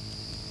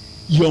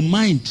 your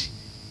mind,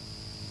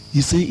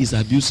 you say, is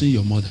abusing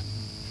your mother.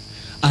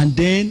 And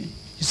then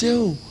you say,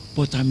 oh,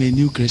 but I'm a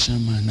new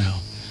Christian man now.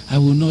 I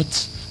will not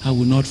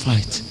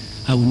fight.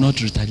 I will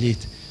not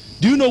retaliate.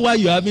 Do you know why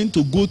you're having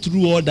to go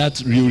through all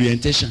that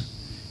reorientation?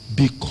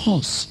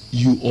 Because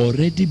you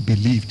already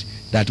believed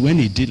that when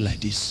he did like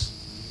this,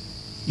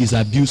 he's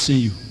abusing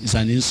you. It's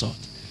an insult.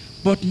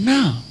 But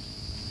now,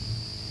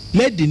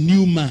 let the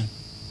new man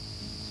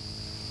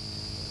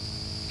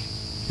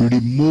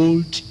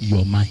remold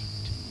your mind.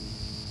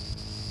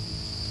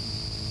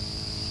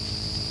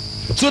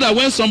 So that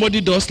when somebody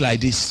does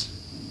like this,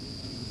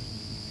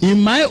 in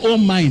my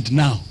own mind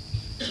now,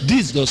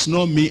 this does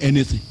not mean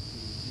anything.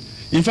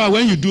 In fact,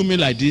 when you do me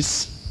like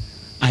this,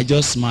 I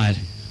just smile.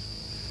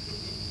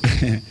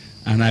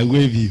 And I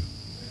wave you.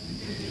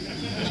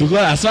 Because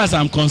as far as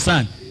I'm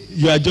concerned,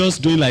 you are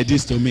just doing like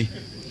this to me.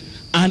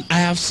 And I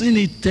have seen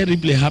it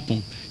terribly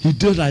happen. You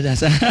do like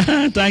that. I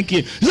say, thank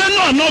you. He said,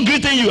 no, I'm not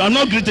greeting you. I'm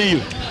not greeting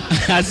you.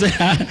 I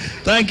said,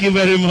 thank you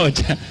very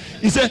much.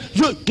 He said,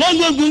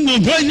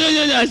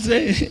 I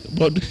say,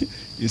 but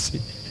you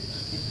see,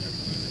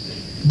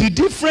 the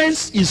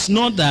difference is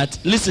not that,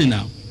 listen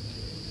now,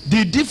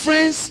 the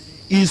difference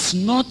is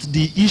not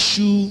the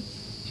issue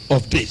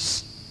of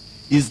this,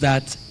 is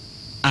that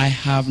I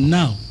have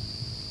now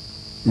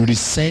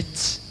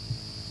reset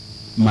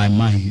my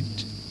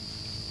mind.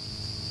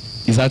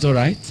 Is that all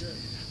right?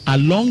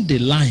 Along the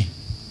line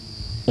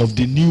of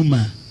the new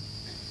man,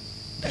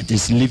 that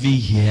is living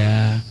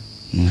here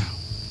now.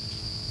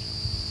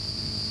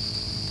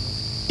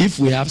 If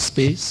we have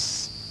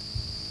space,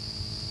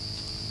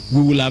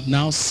 we will have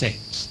now said,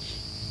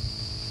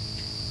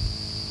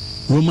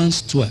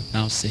 Romans 12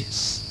 now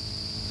says,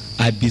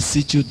 I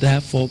beseech you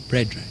therefore,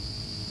 brethren,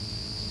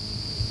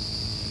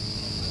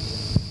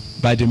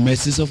 by the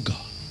mercies of God.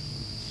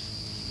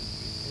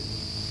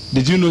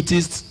 Did you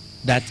notice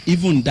that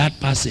even that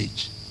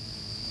passage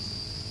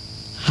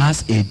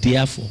has a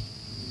therefore?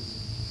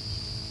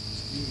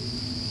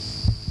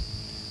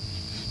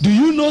 Do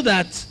you know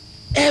that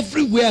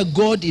everywhere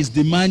God is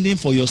demanding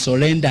for your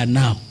surrender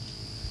now,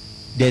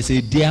 there's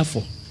a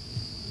therefore?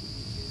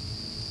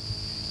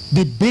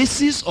 The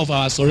basis of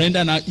our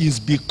surrender now is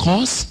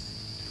because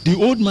the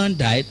old man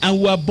died and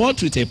we were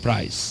bought with a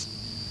price.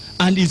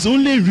 And it's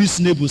only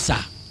reasonable, sir,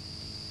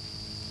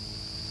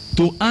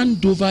 to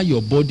hand over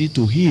your body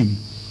to him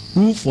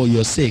who for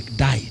your sake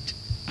died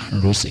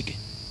and rose again.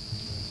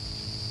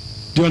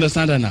 Do you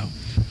understand that now?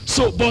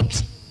 So,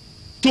 but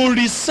to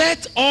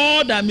reset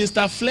all that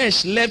Mr.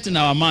 Flesh left in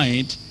our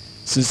mind,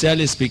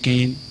 sincerely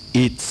speaking,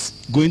 it's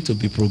going to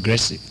be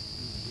progressive.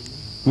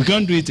 We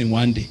can't do it in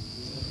one day.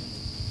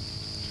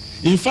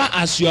 In fact,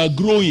 as you are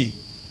growing,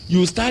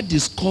 you start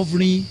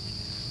discovering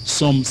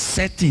some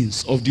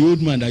settings of the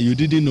old man that you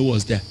didn't know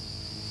was there.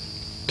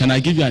 Can I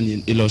give you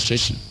an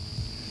illustration?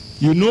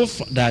 You know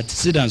that,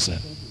 sit down, sir.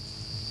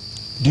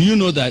 Do you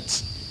know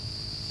that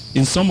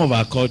in some of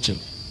our culture,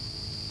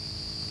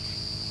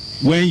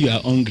 when you are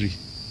hungry,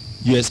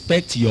 you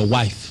expect your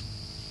wife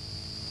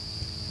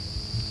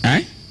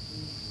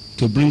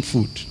to bring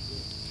food,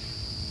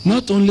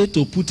 not only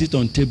to put it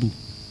on table,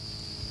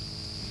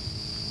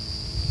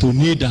 to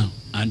kneel down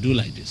and do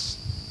like this.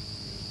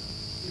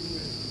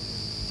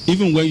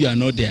 Even when you are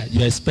not there,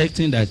 you're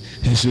expecting that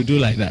he should do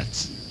like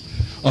that.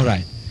 All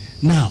right.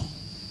 Now,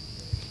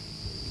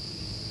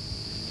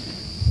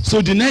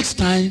 so the next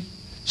time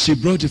she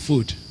brought the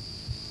food,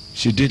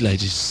 she did like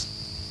this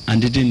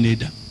and didn't kneel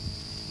down.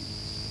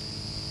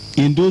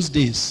 In those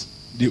days,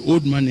 the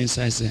old man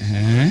inside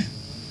said,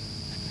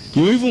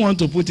 you even want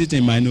to put it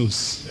in my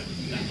nose?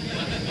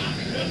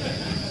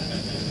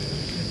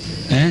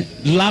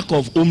 Lack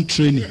of home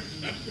training.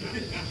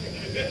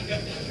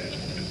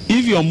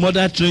 If your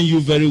mother trained you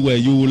very well,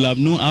 you will have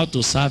known how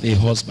to serve a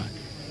husband.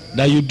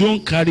 That you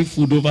don't carry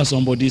food over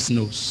somebody's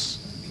nose.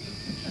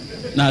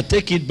 Now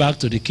take it back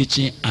to the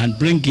kitchen and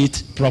bring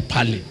it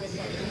properly.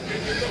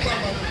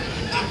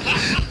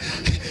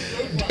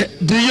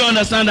 Do you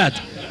understand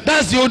that?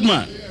 That's the old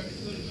man.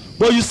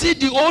 But you see,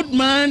 the old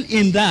man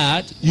in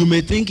that, you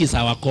may think is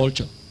our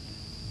culture.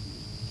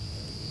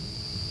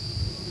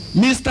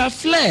 Mr.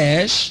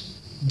 Flesh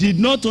did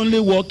not only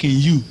work in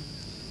you,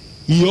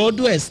 he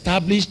also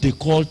established the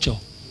culture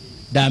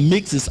that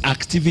makes his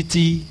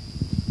activity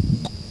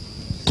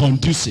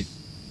conducive.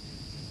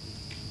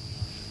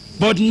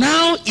 But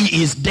now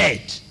he is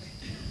dead.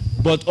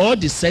 But all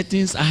the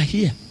settings are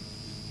here.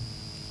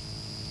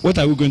 What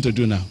are we going to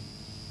do now?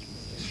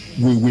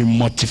 We will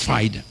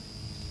mortify them.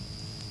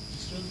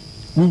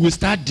 We will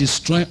start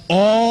destroying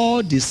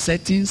all the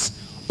settings,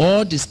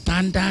 all the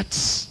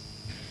standards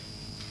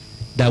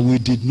that we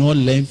did not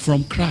learn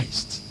from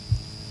Christ.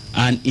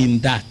 And in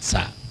that,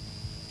 sir,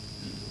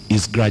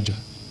 is gradual.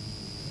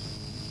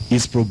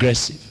 It's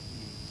progressive.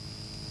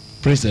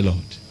 Praise the Lord.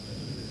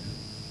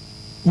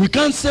 We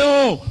can't say,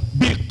 oh,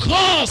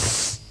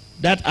 because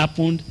that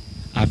happened,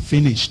 I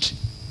finished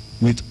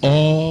with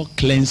all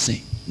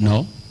cleansing.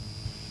 No.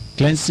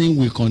 Cleansing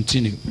will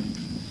continue.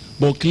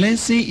 But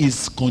cleansing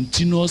is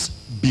continuous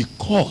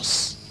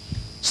because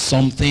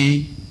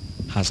something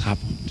has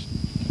happened.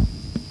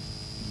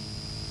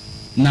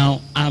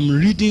 Now, I'm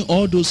reading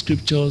all those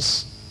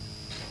scriptures.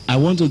 I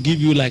want to give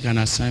you like an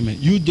assignment.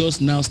 You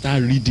just now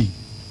start reading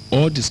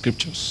all the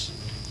scriptures.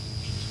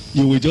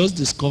 You will just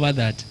discover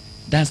that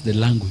that's the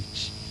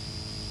language.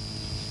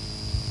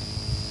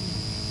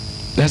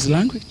 That's the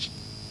language.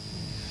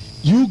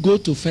 You go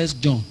to 1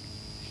 John,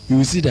 you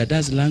will see that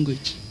that's the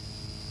language.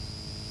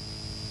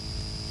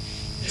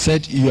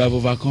 Said you have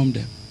overcome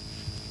them.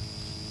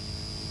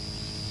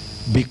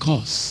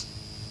 Because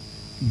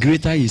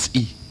greater is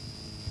he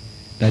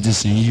that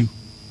is in you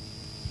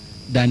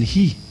than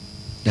he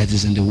that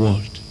is in the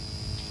world.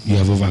 You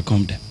have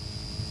overcome them.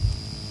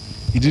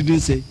 He didn't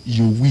say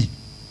you will.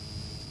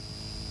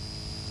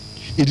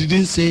 He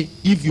didn't say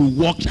if you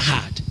worked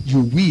hard,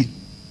 you will.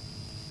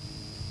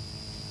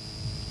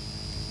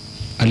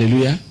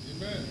 Hallelujah.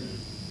 Amen.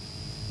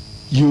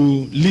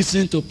 You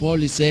listen to Paul,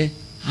 he said,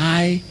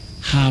 I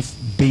have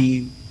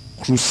been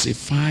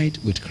crucified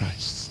with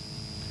Christ.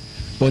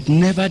 But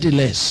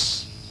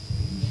nevertheless,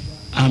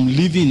 I'm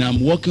living, I'm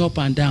walking up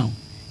and down.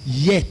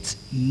 Yet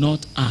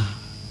not I.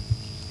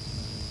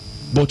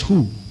 But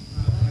who?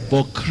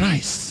 But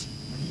Christ,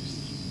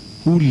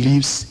 who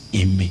lives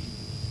in me.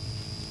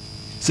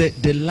 Say,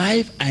 the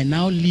life I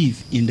now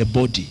live in the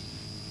body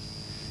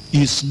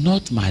is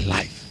not my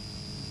life.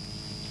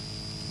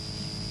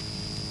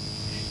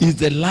 It's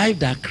the life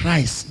that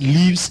Christ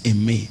lives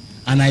in me.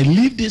 And I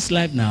live this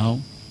life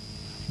now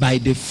by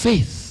the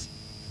faith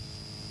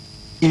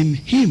in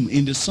him,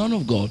 in the Son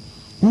of God,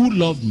 who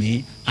loved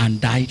me and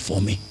died for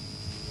me.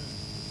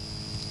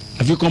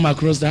 Have you come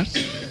across that?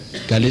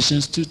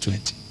 Galatians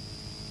 2:20.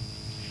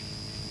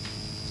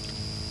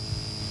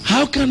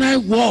 How can I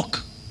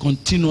walk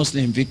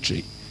continuously in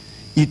victory?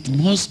 It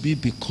must be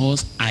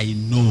because I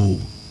know.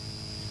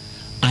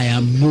 I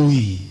am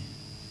knowing.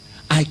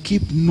 I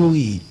keep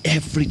knowing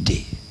every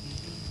day.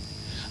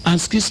 And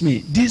excuse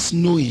me, this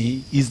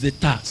knowing is the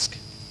task.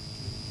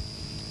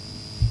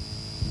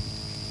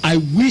 I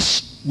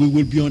wish we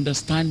would be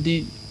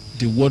understanding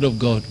the word of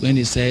God when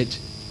he said,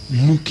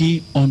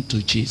 looking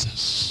unto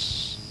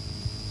Jesus,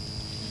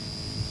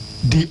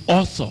 the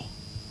author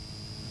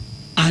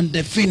and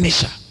the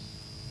finisher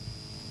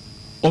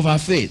of our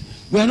faith.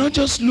 We are not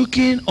just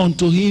looking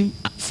unto him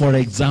for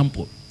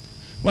example.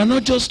 We are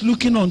not just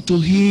looking unto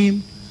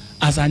him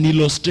as an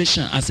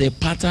illustration, as a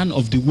pattern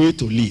of the way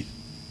to live.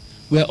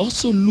 We are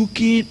also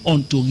looking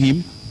unto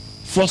him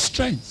for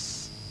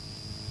strength,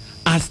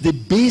 as the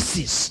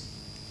basis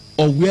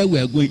of where we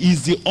are going. He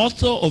is the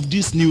author of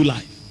this new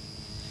life.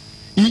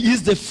 He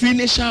is the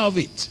finisher of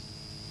it.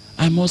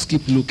 I must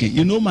keep looking.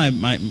 You know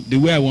the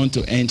way I want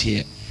to end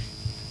here.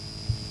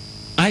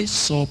 I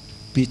saw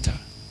Peter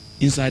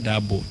inside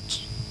that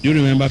boat. Do you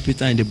remember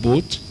Peter in the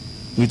boat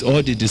with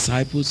all the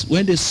disciples?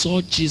 When they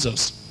saw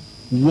Jesus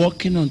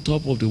walking on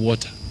top of the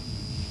water,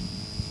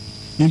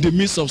 in the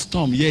midst of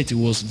storm, yet he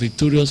was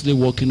victoriously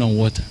walking on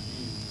water.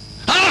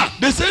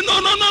 They say,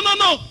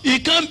 no. He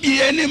can't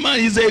be any man.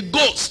 He's a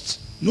ghost.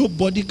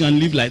 Nobody can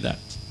live like that.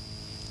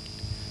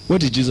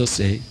 What did Jesus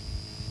say?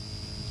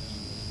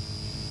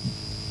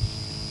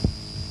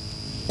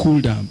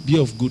 Cool down. Be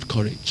of good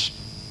courage.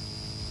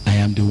 I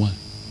am the one.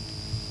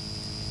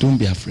 Don't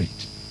be afraid.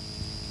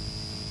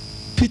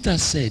 Peter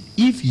said,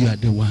 if you are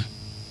the one,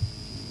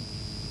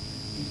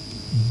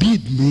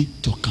 bid me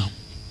to come.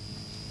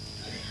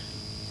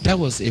 That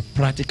was a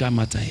practical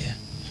matter here.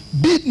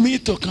 Bid me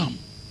to come.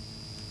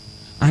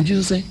 And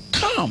Jesus said,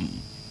 come.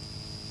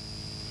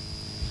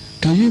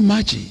 Can you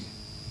imagine?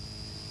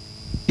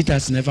 It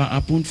has never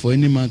happened for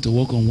any man to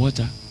walk on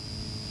water.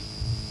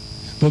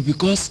 But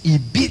because he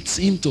bids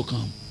him to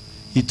come,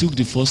 he took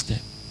the first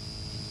step,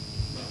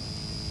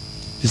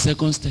 the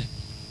second step,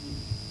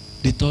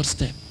 the third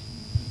step,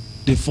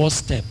 the fourth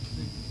step.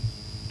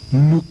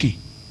 Looking.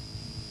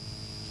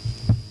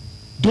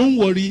 Don't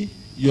worry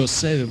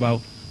yourself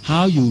about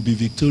how you will be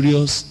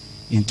victorious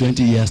in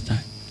 20 years'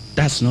 time.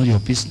 That's not your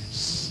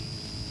business.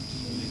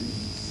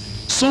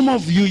 Some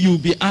of you will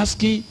be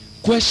asking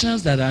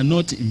questions that are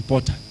not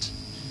important.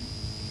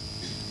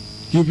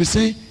 You'll be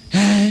saying,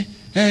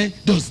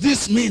 does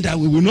this mean that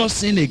we will not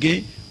sin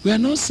again? We are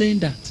not saying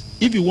that.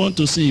 If you want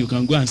to sin, you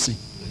can go and sin.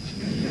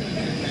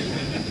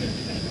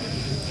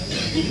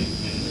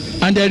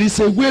 And there is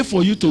a way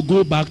for you to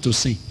go back to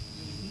sin.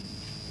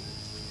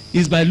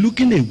 It's by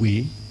looking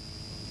away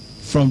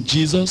from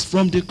Jesus,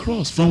 from the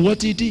cross, from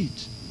what he did.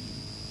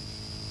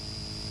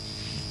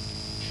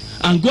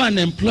 And go and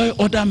employ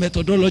other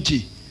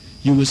methodology.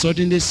 You will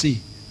suddenly see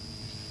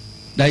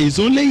that it's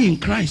only in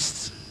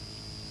Christ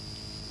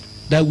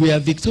that we are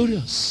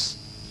victorious.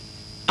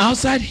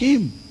 Outside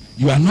him,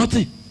 you are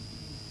nothing.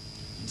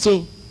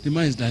 So the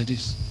man is like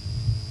this.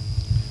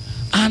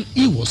 And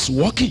he was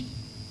walking.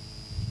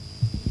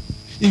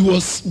 He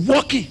was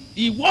walking.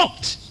 He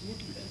walked.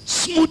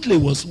 Smoothly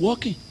was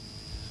walking.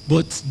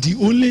 But the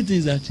only thing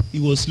is that he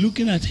was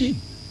looking at him.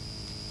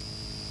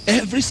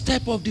 Every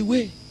step of the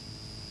way.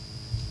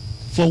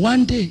 For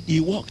 1 day he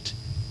walked.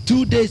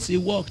 2 days he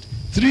walked.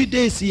 3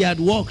 days he had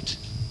walked.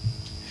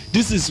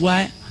 This is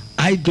why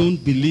I don't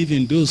believe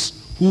in those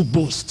who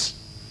boast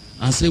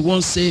and say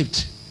once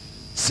saved,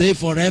 saved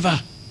forever.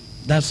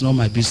 That's not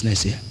my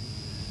business here.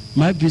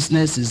 My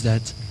business is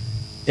that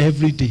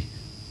every day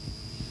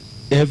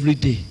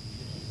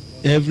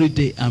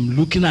I'm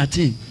looking at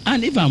him.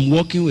 And if I'm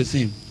walking with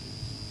him,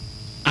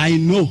 I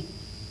know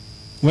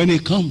when he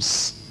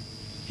comes,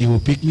 he will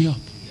pick me up.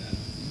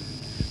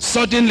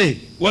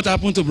 Suddenly, what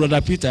happened to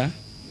Brother Peter?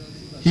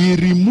 He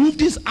removed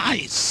his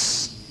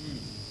eyes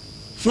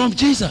from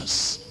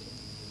Jesus.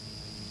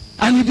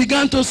 And he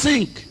began to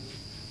sink.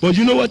 But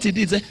you know what he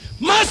did? He said,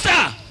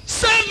 Master,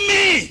 save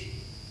me!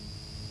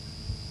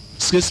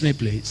 Excuse me,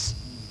 please.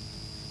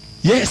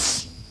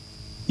 Yes,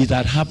 it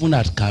had happened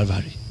at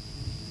Calvary.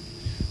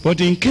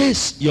 But in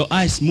case your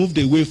eyes moved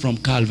away from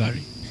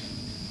Calvary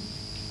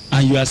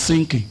and you are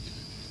sinking,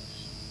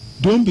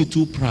 don't be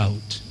too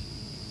proud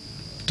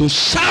to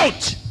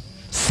shout,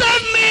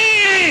 save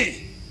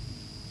me!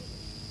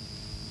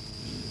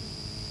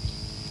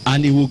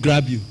 And he will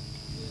grab you.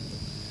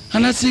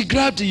 And as he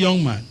grabbed the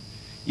young man,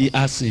 he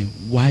asked him,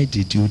 why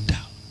did you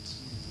doubt?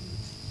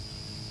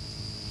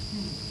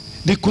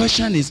 The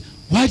question is,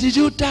 why did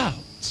you doubt?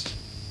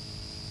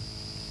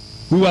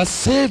 We were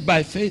saved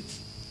by faith.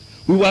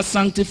 We were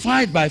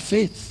sanctified by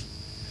faith.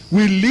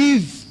 We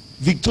live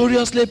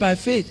victoriously by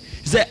faith.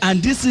 He said,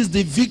 and this is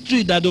the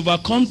victory that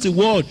overcomes the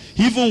world.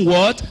 Even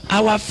what?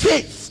 Our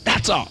faith.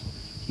 That's all.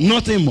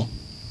 Nothing more.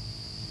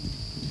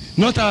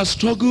 Not our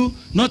struggle,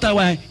 not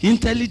our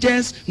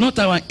intelligence, not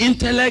our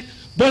intellect,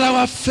 but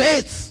our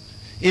faith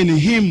in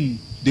him,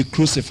 the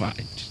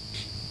crucified.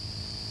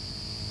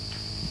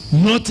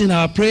 Not in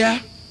our prayer.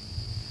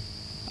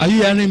 Are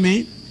you hearing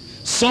me?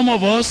 Some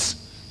of us,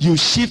 you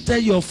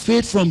shifted your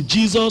faith from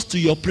Jesus to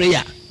your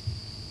prayer.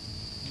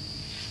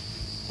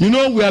 You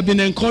know, we have been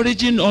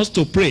encouraging us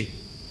to pray.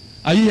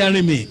 Are you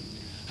hearing me?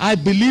 I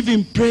believe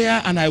in prayer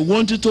and I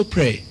want you to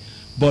pray.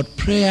 But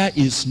prayer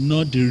is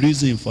not the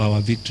reason for our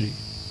victory.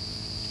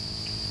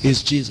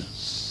 It's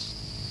Jesus.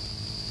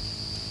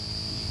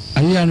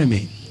 Are you hearing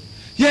me?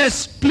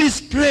 Yes,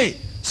 please pray.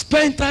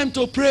 Spend time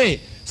to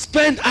pray.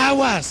 Spend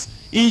hours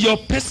in your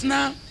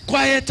personal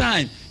quiet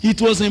time.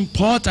 It was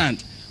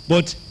important.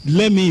 But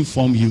let me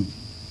inform you.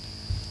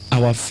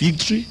 Our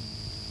victory,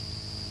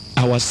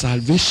 our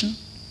salvation,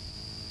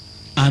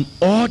 and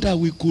all that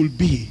we could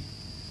be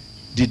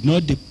did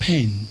not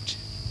depend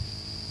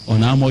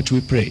on how much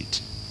we prayed.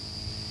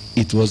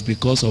 It was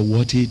because of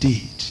what he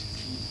did.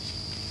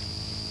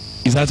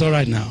 Is that all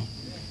right now?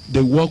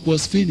 The work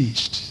was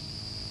finished.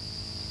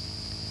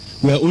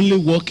 We are only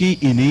walking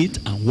in it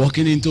and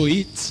walking into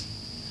it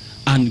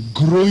and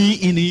growing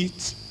in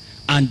it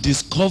and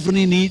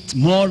discovering it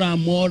more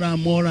and more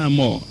and more and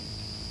more.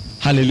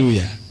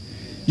 Hallelujah.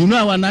 You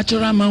know, our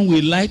natural man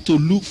will like to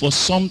look for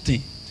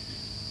something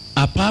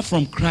apart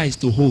from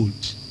Christ to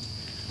hold.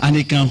 And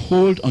he can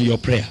hold on your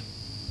prayer.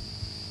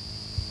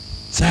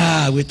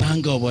 Sir, we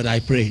thank God what I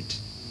prayed.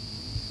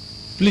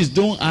 Please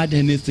don't add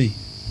anything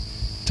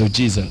to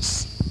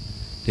Jesus.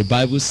 The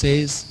Bible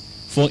says,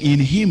 for in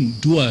him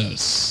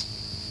dwells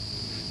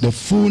the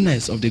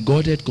fullness of the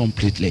Godhead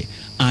completely.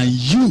 And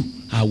you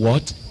are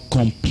what?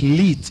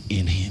 Complete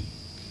in him.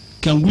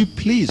 Can we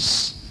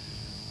please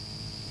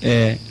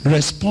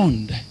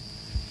respond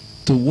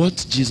to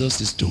what Jesus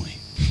is doing?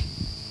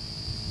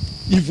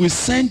 If we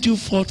send you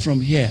forth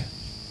from here,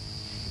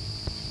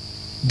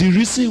 the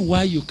reason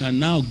why you can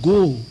now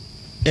go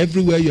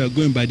everywhere you are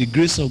going by the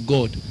grace of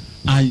God,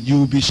 and you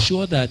will be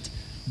sure that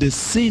the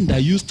sin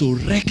that used to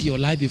wreck your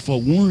life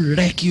before won't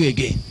wreck you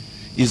again,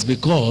 is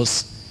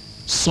because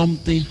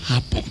something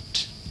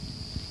happened.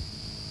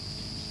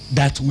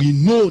 That we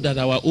know that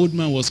our old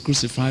man was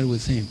crucified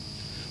with him.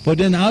 But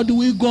then how do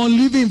we go on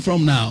living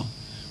from now?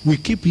 We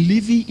keep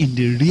living in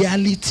the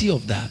reality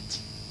of that.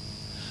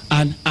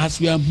 And as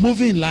we are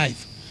moving in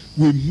life,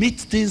 we meet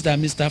things that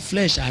Mr.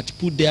 Flesh had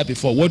put there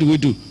before. What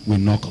do? We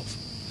knock off.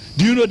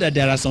 Do you know that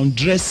there are some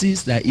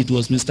dresses that it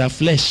was Mr.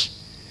 Flesh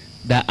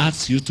that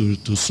asked you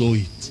to sew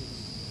it?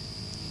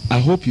 I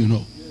hope you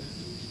know.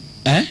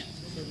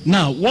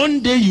 Now, one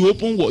day you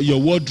open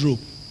your wardrobe.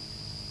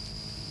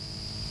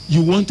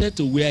 You wanted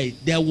to wear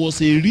it. There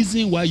was a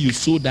reason why you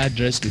sewed that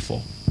dress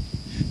before.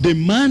 The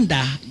man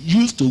that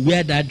used to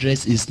wear that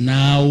dress is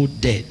now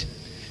dead.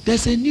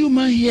 There's a new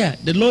man here,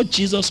 the Lord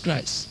Jesus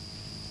Christ.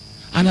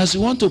 And as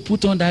you want to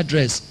put on that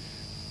dress,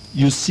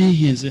 you see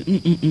him say,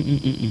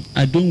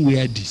 I don't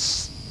wear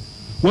this.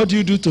 What do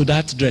you do to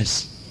that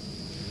dress?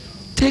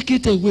 Take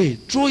it away,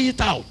 throw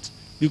it out,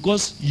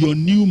 because your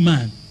new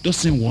man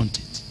doesn't want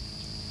it.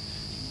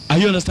 Are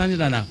you understanding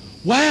that now?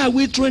 Why are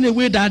we throwing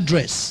away that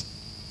dress?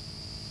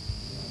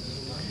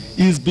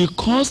 It's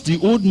because the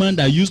old man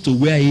that used to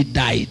wear it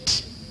died.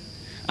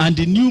 And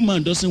the new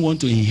man doesn't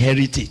want to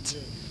inherit it.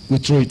 We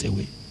throw it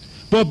away.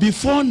 But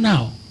before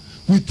now,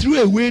 we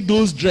threw away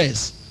those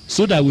dresses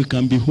so that we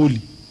can be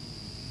holy.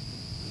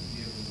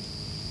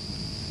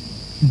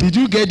 Did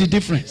you get the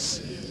difference?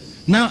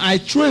 Now I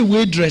throw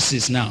away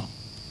dresses now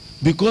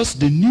because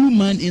the new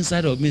man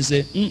inside of me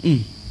say,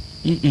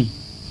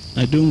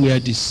 I don't wear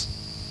this.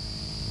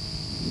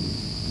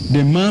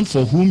 The man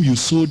for whom you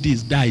sewed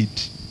this died,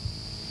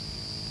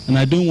 and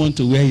I don't want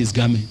to wear his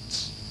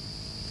garments.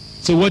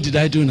 So what did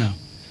I do now?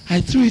 I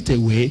threw it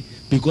away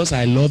because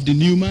I love the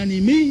new man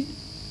in me.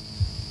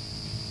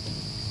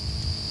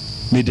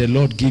 May the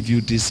Lord give you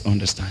this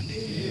understanding.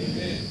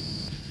 Amen.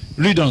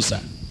 Read on,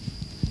 sir.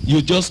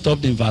 You just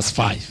stopped in verse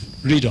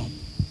 5. Read on.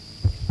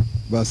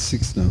 Verse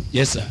 6 now.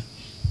 Yes, sir.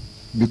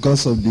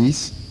 Because of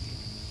this,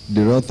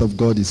 the wrath of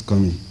God is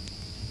coming.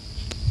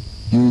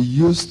 You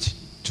used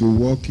to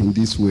walk in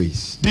these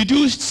ways. Did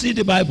you see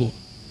the Bible?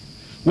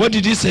 What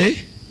did he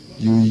say?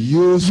 You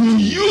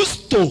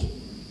used to.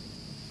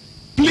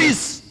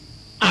 Please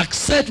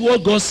accept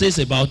what God says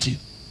about you.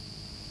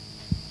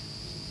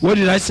 What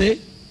did I say?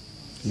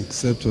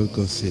 Accept what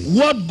God says.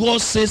 What God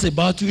says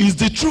about you is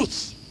the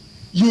truth.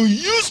 You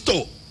used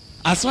to.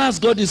 As far as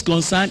God is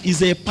concerned,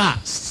 is a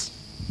past.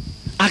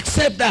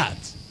 Accept that.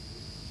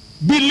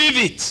 Believe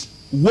it.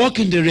 Walk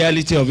in the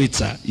reality of it,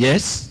 sir.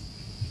 Yes?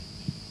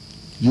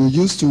 You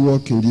used to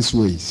walk in these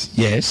ways.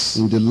 Yes.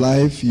 In the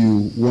life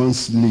you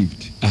once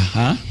lived.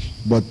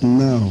 But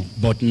now,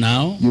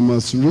 you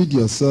must rid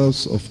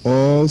yourselves of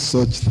all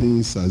such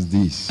things as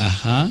this.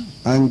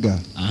 Anger,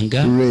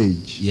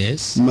 rage,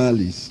 yes,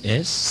 malice,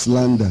 yes,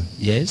 slander,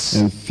 yes,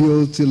 and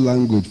filthy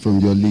language from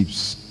your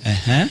lips.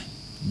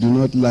 Do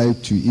not lie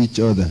to each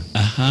other,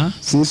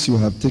 since you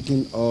have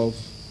taken off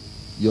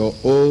your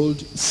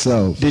old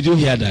self. Did you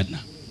hear that now?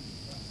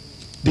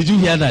 Did you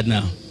hear that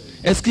now?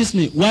 Excuse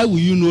me, why will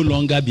you no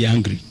longer be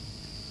angry?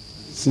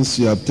 Since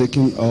you have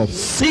taken off.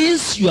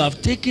 Since you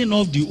have taken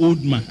off the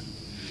old man.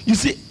 You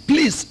see,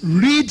 please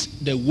read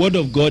the word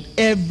of God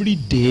every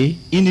day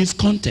in its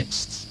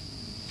context.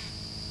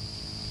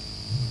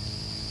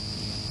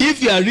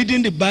 If you are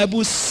reading the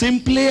Bible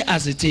simply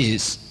as it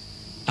is,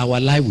 our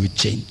life will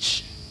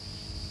change.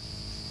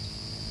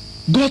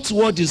 God's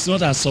word is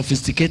not as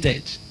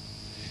sophisticated,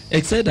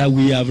 except that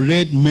we have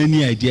read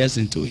many ideas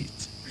into it.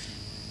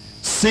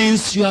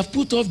 Since you have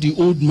put off the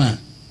old man,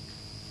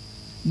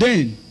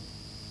 then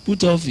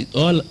put off it,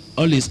 all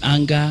his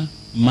anger,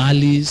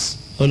 malice,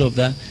 all of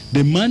that.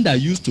 The man that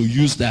used to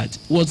use that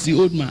was the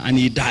old man, and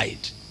he died.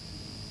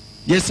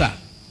 Yes, sir.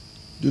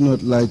 Do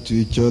not lie to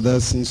each other,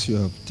 since you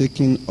have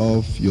taken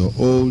off your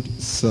old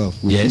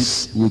self with,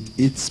 yes, with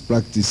its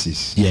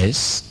practices.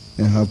 Yes.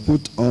 And have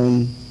put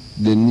on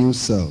the new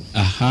self,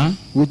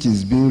 which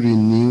is being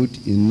renewed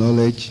in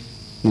knowledge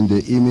in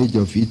the image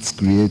of its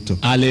creator.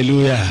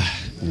 Hallelujah.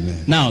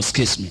 Amen. Now,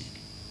 excuse me.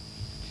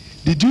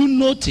 Did you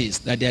notice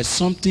that there's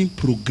something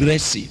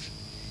progressive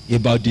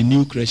about the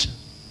new creation?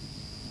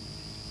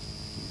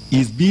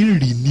 It's being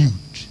renewed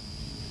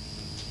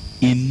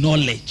in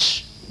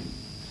knowledge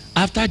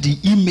after the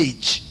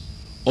image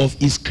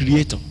of its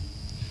creator.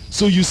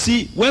 So you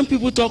see, when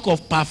people talk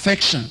of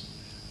perfection,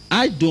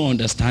 I don't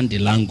understand the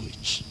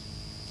language.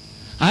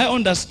 I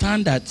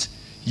understand that,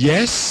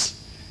 yes,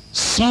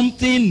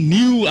 something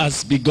new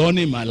has begun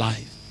in my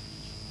life,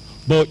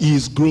 but it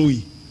is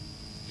growing.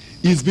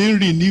 It's being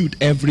renewed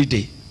every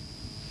day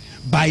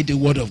by the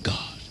word of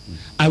God.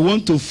 I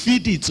want to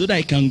feed it so that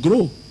it can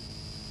grow.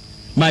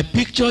 My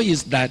picture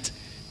is that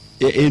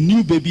a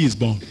new baby is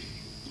born.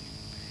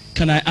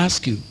 Can I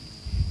ask you,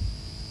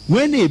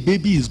 when a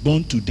baby is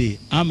born today,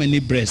 how many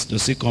breasts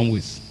does it come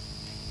with?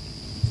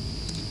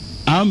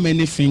 How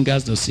many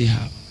fingers does he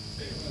have?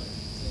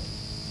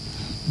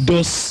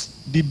 Does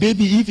the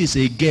baby, if it's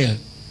a girl,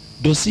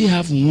 does he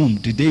have womb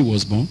the day he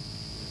was born?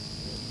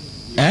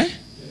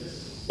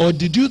 Or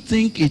did you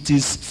think it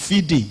is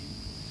feeding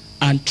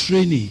and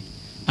training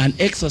and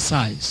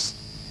exercise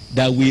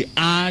that we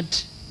add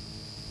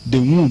the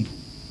womb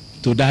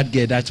to that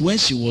girl, that when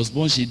she was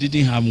born she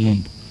didn't have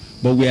womb?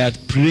 But we are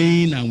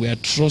praying and we are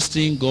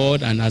trusting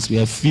God, and as we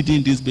are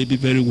feeding this baby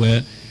very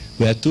well,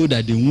 we are told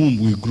that the womb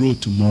will grow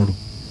tomorrow.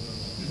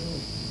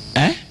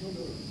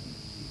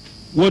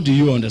 What do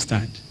you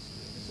understand?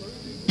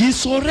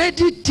 It's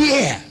already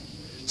there.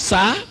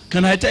 Sir,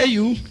 can I tell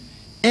you,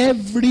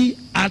 every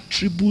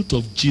attribute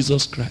of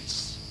Jesus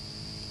Christ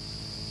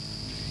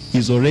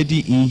is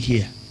already in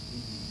here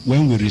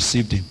when we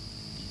received him.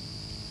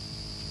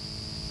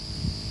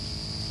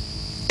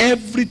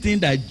 Everything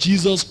that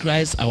Jesus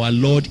Christ our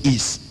Lord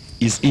is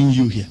in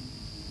you here.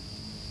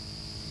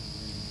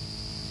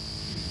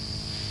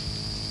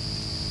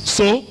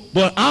 So,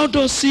 but how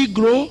does he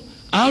grow?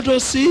 How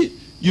does he,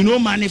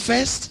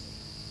 manifest?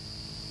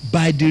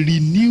 By the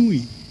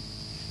renewing.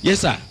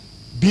 Yes, sir.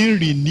 Being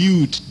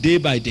renewed day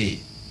by day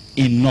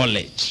in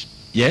knowledge.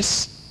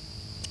 Yes?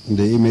 In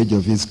the image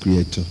of his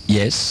creator.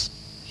 Yes.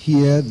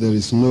 Here there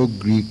is no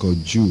Greek or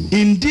Jew.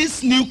 In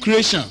this new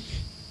creation,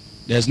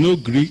 there's no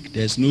Greek,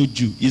 there's no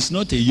Jew. It's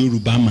not a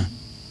Yoruba man.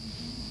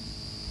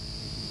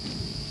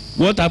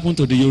 What happened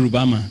to the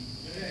Yoruba man?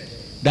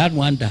 That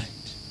one died.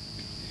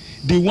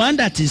 The one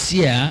that is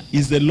here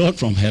is the Lord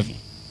from heaven.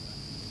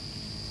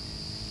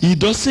 He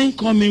doesn't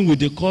come in with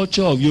the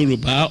culture of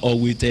Yoruba or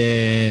with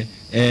Igbo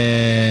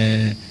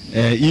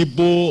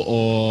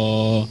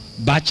or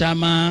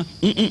Bachama.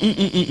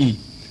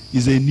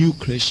 He's a new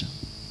creation.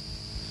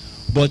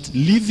 But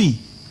living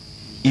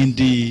in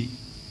the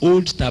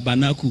old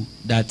tabernacle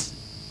that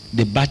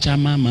the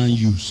Bachama man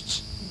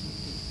used.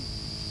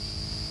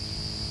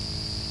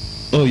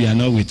 Oh, you are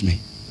not with me.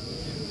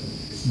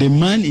 The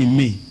man in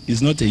me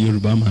is not a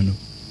Yoruba man. No.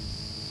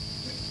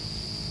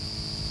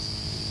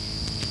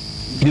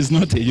 He's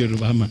not a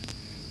Yoruba man.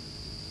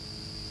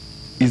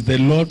 He's the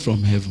Lord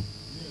from heaven.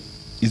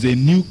 He's a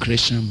new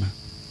creation man.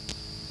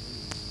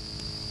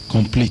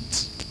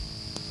 Complete.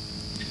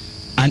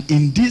 And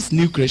in this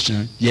new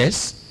creation,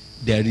 yes,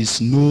 there is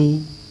no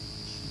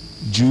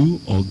Jew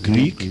or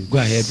Greek. Okay. Go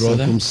ahead,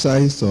 brother.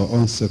 Circumcised or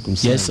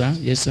uncircumcised. Yes, sir.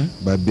 Yes, sir.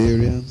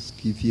 Barbarian,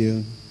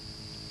 Scythian,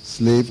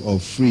 slave or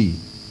free.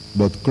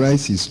 But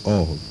Christ is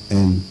all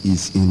and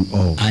is in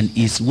all. And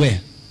is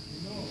where?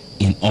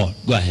 In all.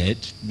 Go ahead.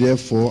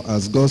 Therefore,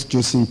 as God's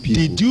chosen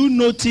people. Did you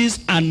notice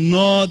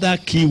another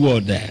key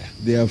word there?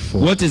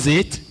 Therefore. What is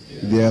it?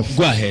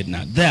 Therefore. Go ahead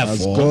now. Therefore.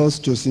 As God's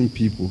chosen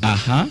people.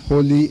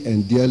 Holy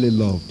and dearly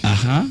loved.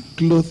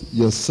 Clothe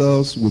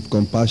yourselves with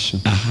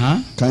compassion.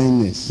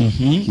 Kindness.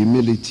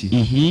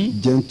 Humility.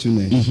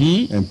 Gentleness.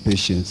 And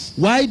patience.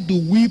 Why do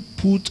we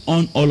put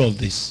on all of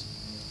this?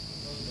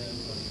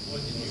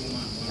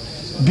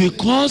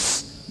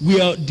 Because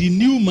the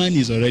new man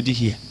is already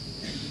here.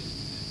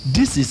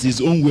 This is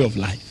his own way of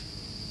life.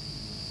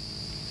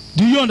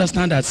 Do you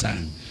understand that, sir?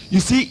 You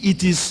see,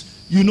 it is,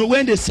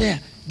 when they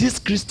say this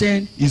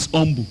Christian is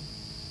humble,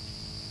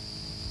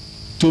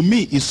 to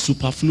me it's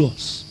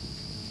superfluous.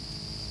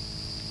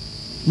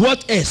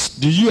 What else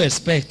do you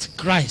expect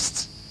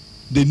Christ,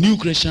 the new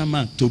creation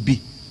man, to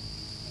be?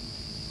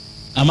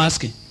 I'm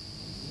asking.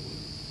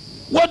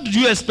 What do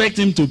you expect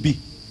him to be?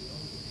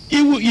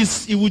 He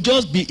will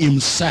just be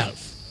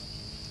himself.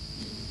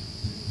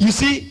 You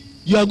see,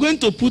 you are going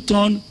to put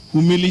on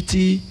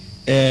humility,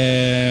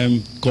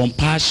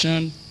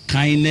 compassion,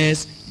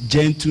 kindness,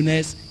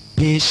 gentleness,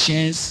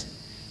 patience,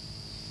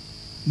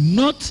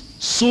 not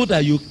so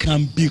that you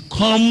can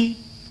become.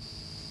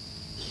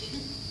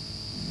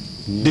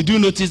 Did you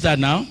notice that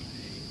now?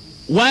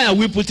 Why are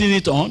we putting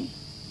it on?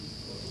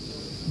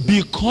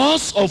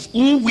 Because of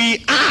who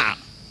we are.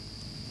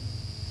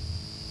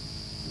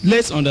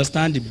 Let's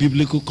understand the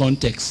biblical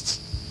context,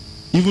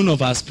 even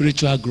of our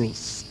spiritual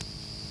growth.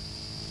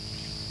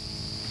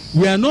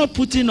 We are not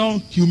putting on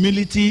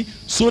humility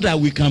so that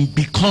we can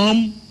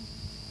become.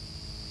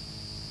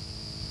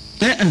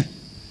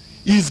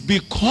 It's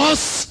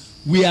because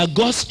we are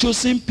God's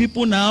chosen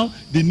people now.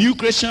 The new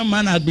creation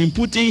man has been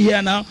put in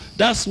here now.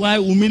 That's why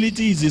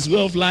humility is his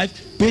way of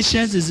life.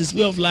 Patience is his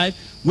way of life.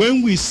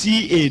 When we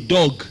see a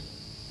dog,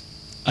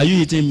 are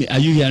you eating me? Are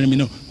you hearing me?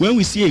 No. When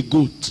we see a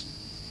goat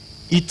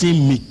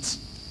eating meat,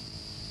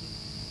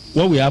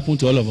 what will happen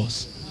to all of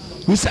us?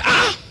 We say,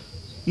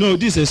 no,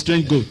 this is a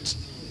strange goat.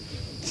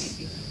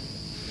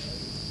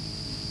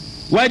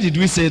 Why did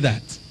we say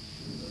that?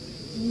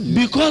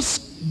 Because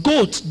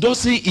goat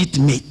doesn't eat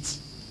meat.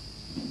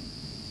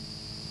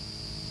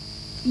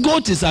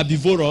 Goat is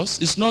herbivorous.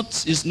 It's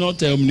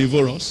not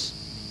omnivorous.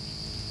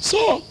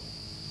 So,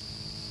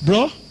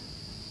 bro,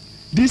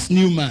 this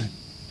new man,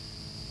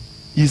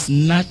 his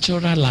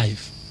natural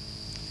life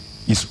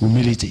is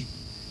humility.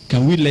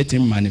 Can we let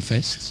him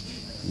manifest?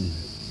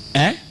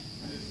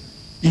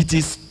 It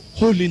is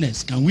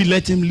holiness. Can we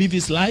let him live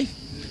his life?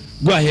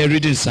 Go ahead,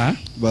 reading, sir.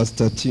 Verse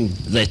 13.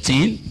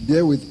 13.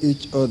 Bear with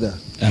each other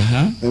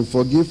and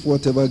forgive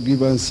whatever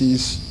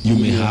grievances you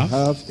may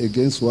have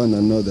against one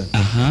another.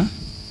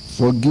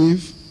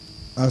 Forgive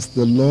as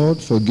the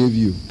Lord forgave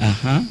you.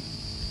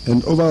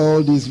 And over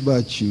all these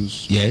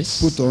virtues,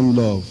 put on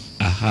love,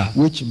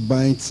 which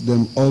binds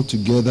them all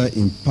together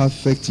in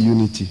perfect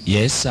unity.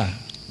 Yes, sir.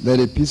 Let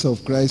the peace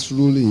of Christ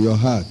rule in your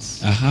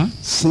hearts.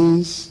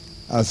 Since,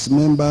 as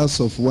members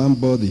of one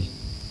body,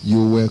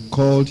 you were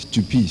called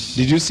to peace.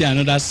 Did you see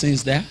another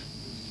sense there?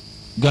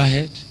 Go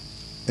ahead.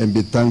 And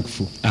be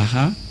thankful.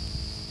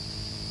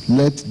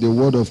 Let the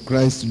word of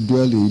Christ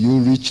dwell in you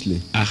richly,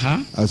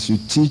 as you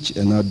teach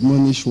and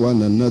admonish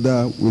one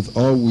another with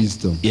all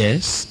wisdom.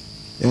 Yes.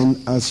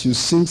 And as you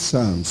sing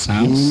psalms,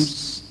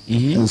 hymns,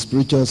 and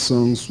spiritual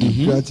songs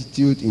with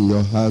gratitude in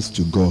your hearts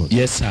to God.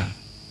 Yes, sir.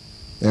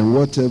 And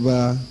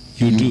whatever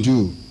you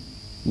do,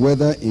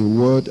 whether in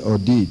word or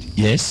deed,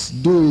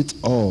 do it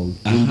all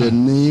in the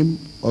name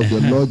of the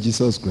Lord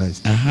Jesus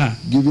Christ,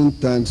 giving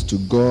thanks to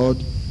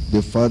God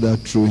the Father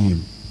through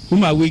him.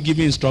 Whom are we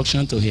giving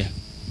instruction to here?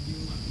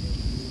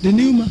 The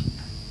new man.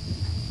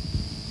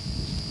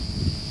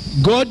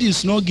 God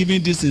is not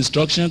giving this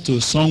instruction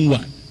to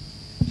someone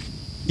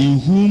in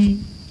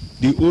whom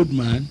the old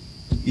man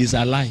is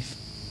alive.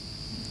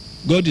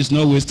 God is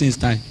not wasting his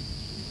time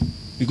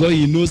because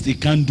he knows he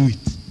can't do it.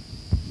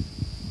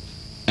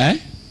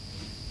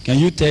 Can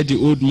you tell the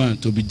old man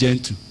to be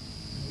gentle?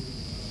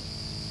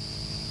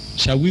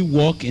 Shall we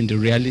walk in the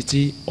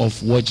reality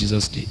of what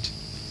Jesus did?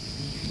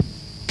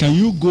 Can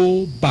you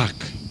go back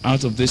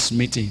out of this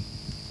meeting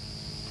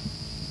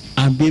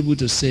and be able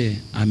to say,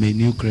 I'm a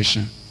new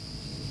creation?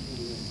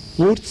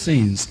 Old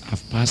things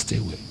have passed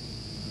away.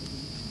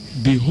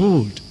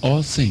 Behold,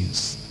 all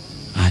things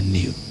are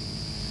new.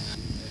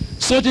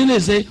 So then they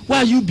say, why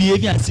are you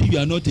behaving as if you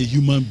are not a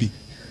human being?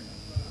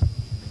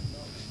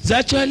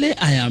 Actually,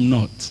 I am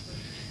not.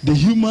 The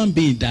human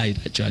being died,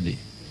 actually.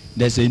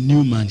 There's a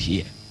new man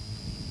here.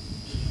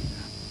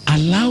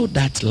 Allow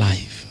that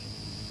life.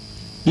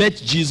 Let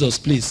Jesus,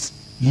 please,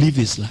 live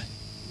his life.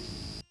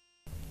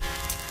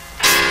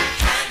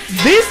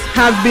 This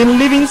has been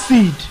Living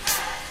Seed.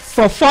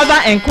 For further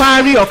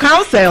inquiry or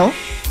counsel,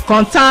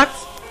 contact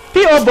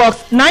P.O.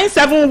 Box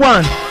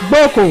 971,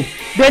 Boko,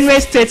 Benue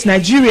State,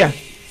 Nigeria.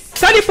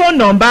 Telephone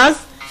numbers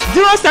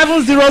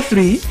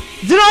 0703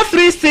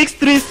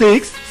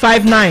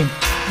 0363659,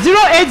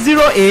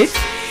 0808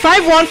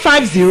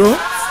 5150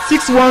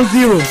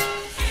 610.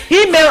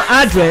 Email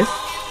address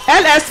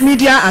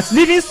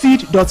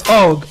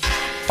lsmedia@livingseed.org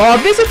or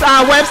visit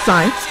our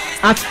website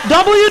at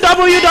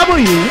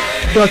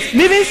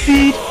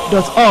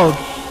www.livingseed.org.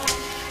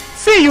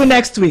 See you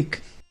next week.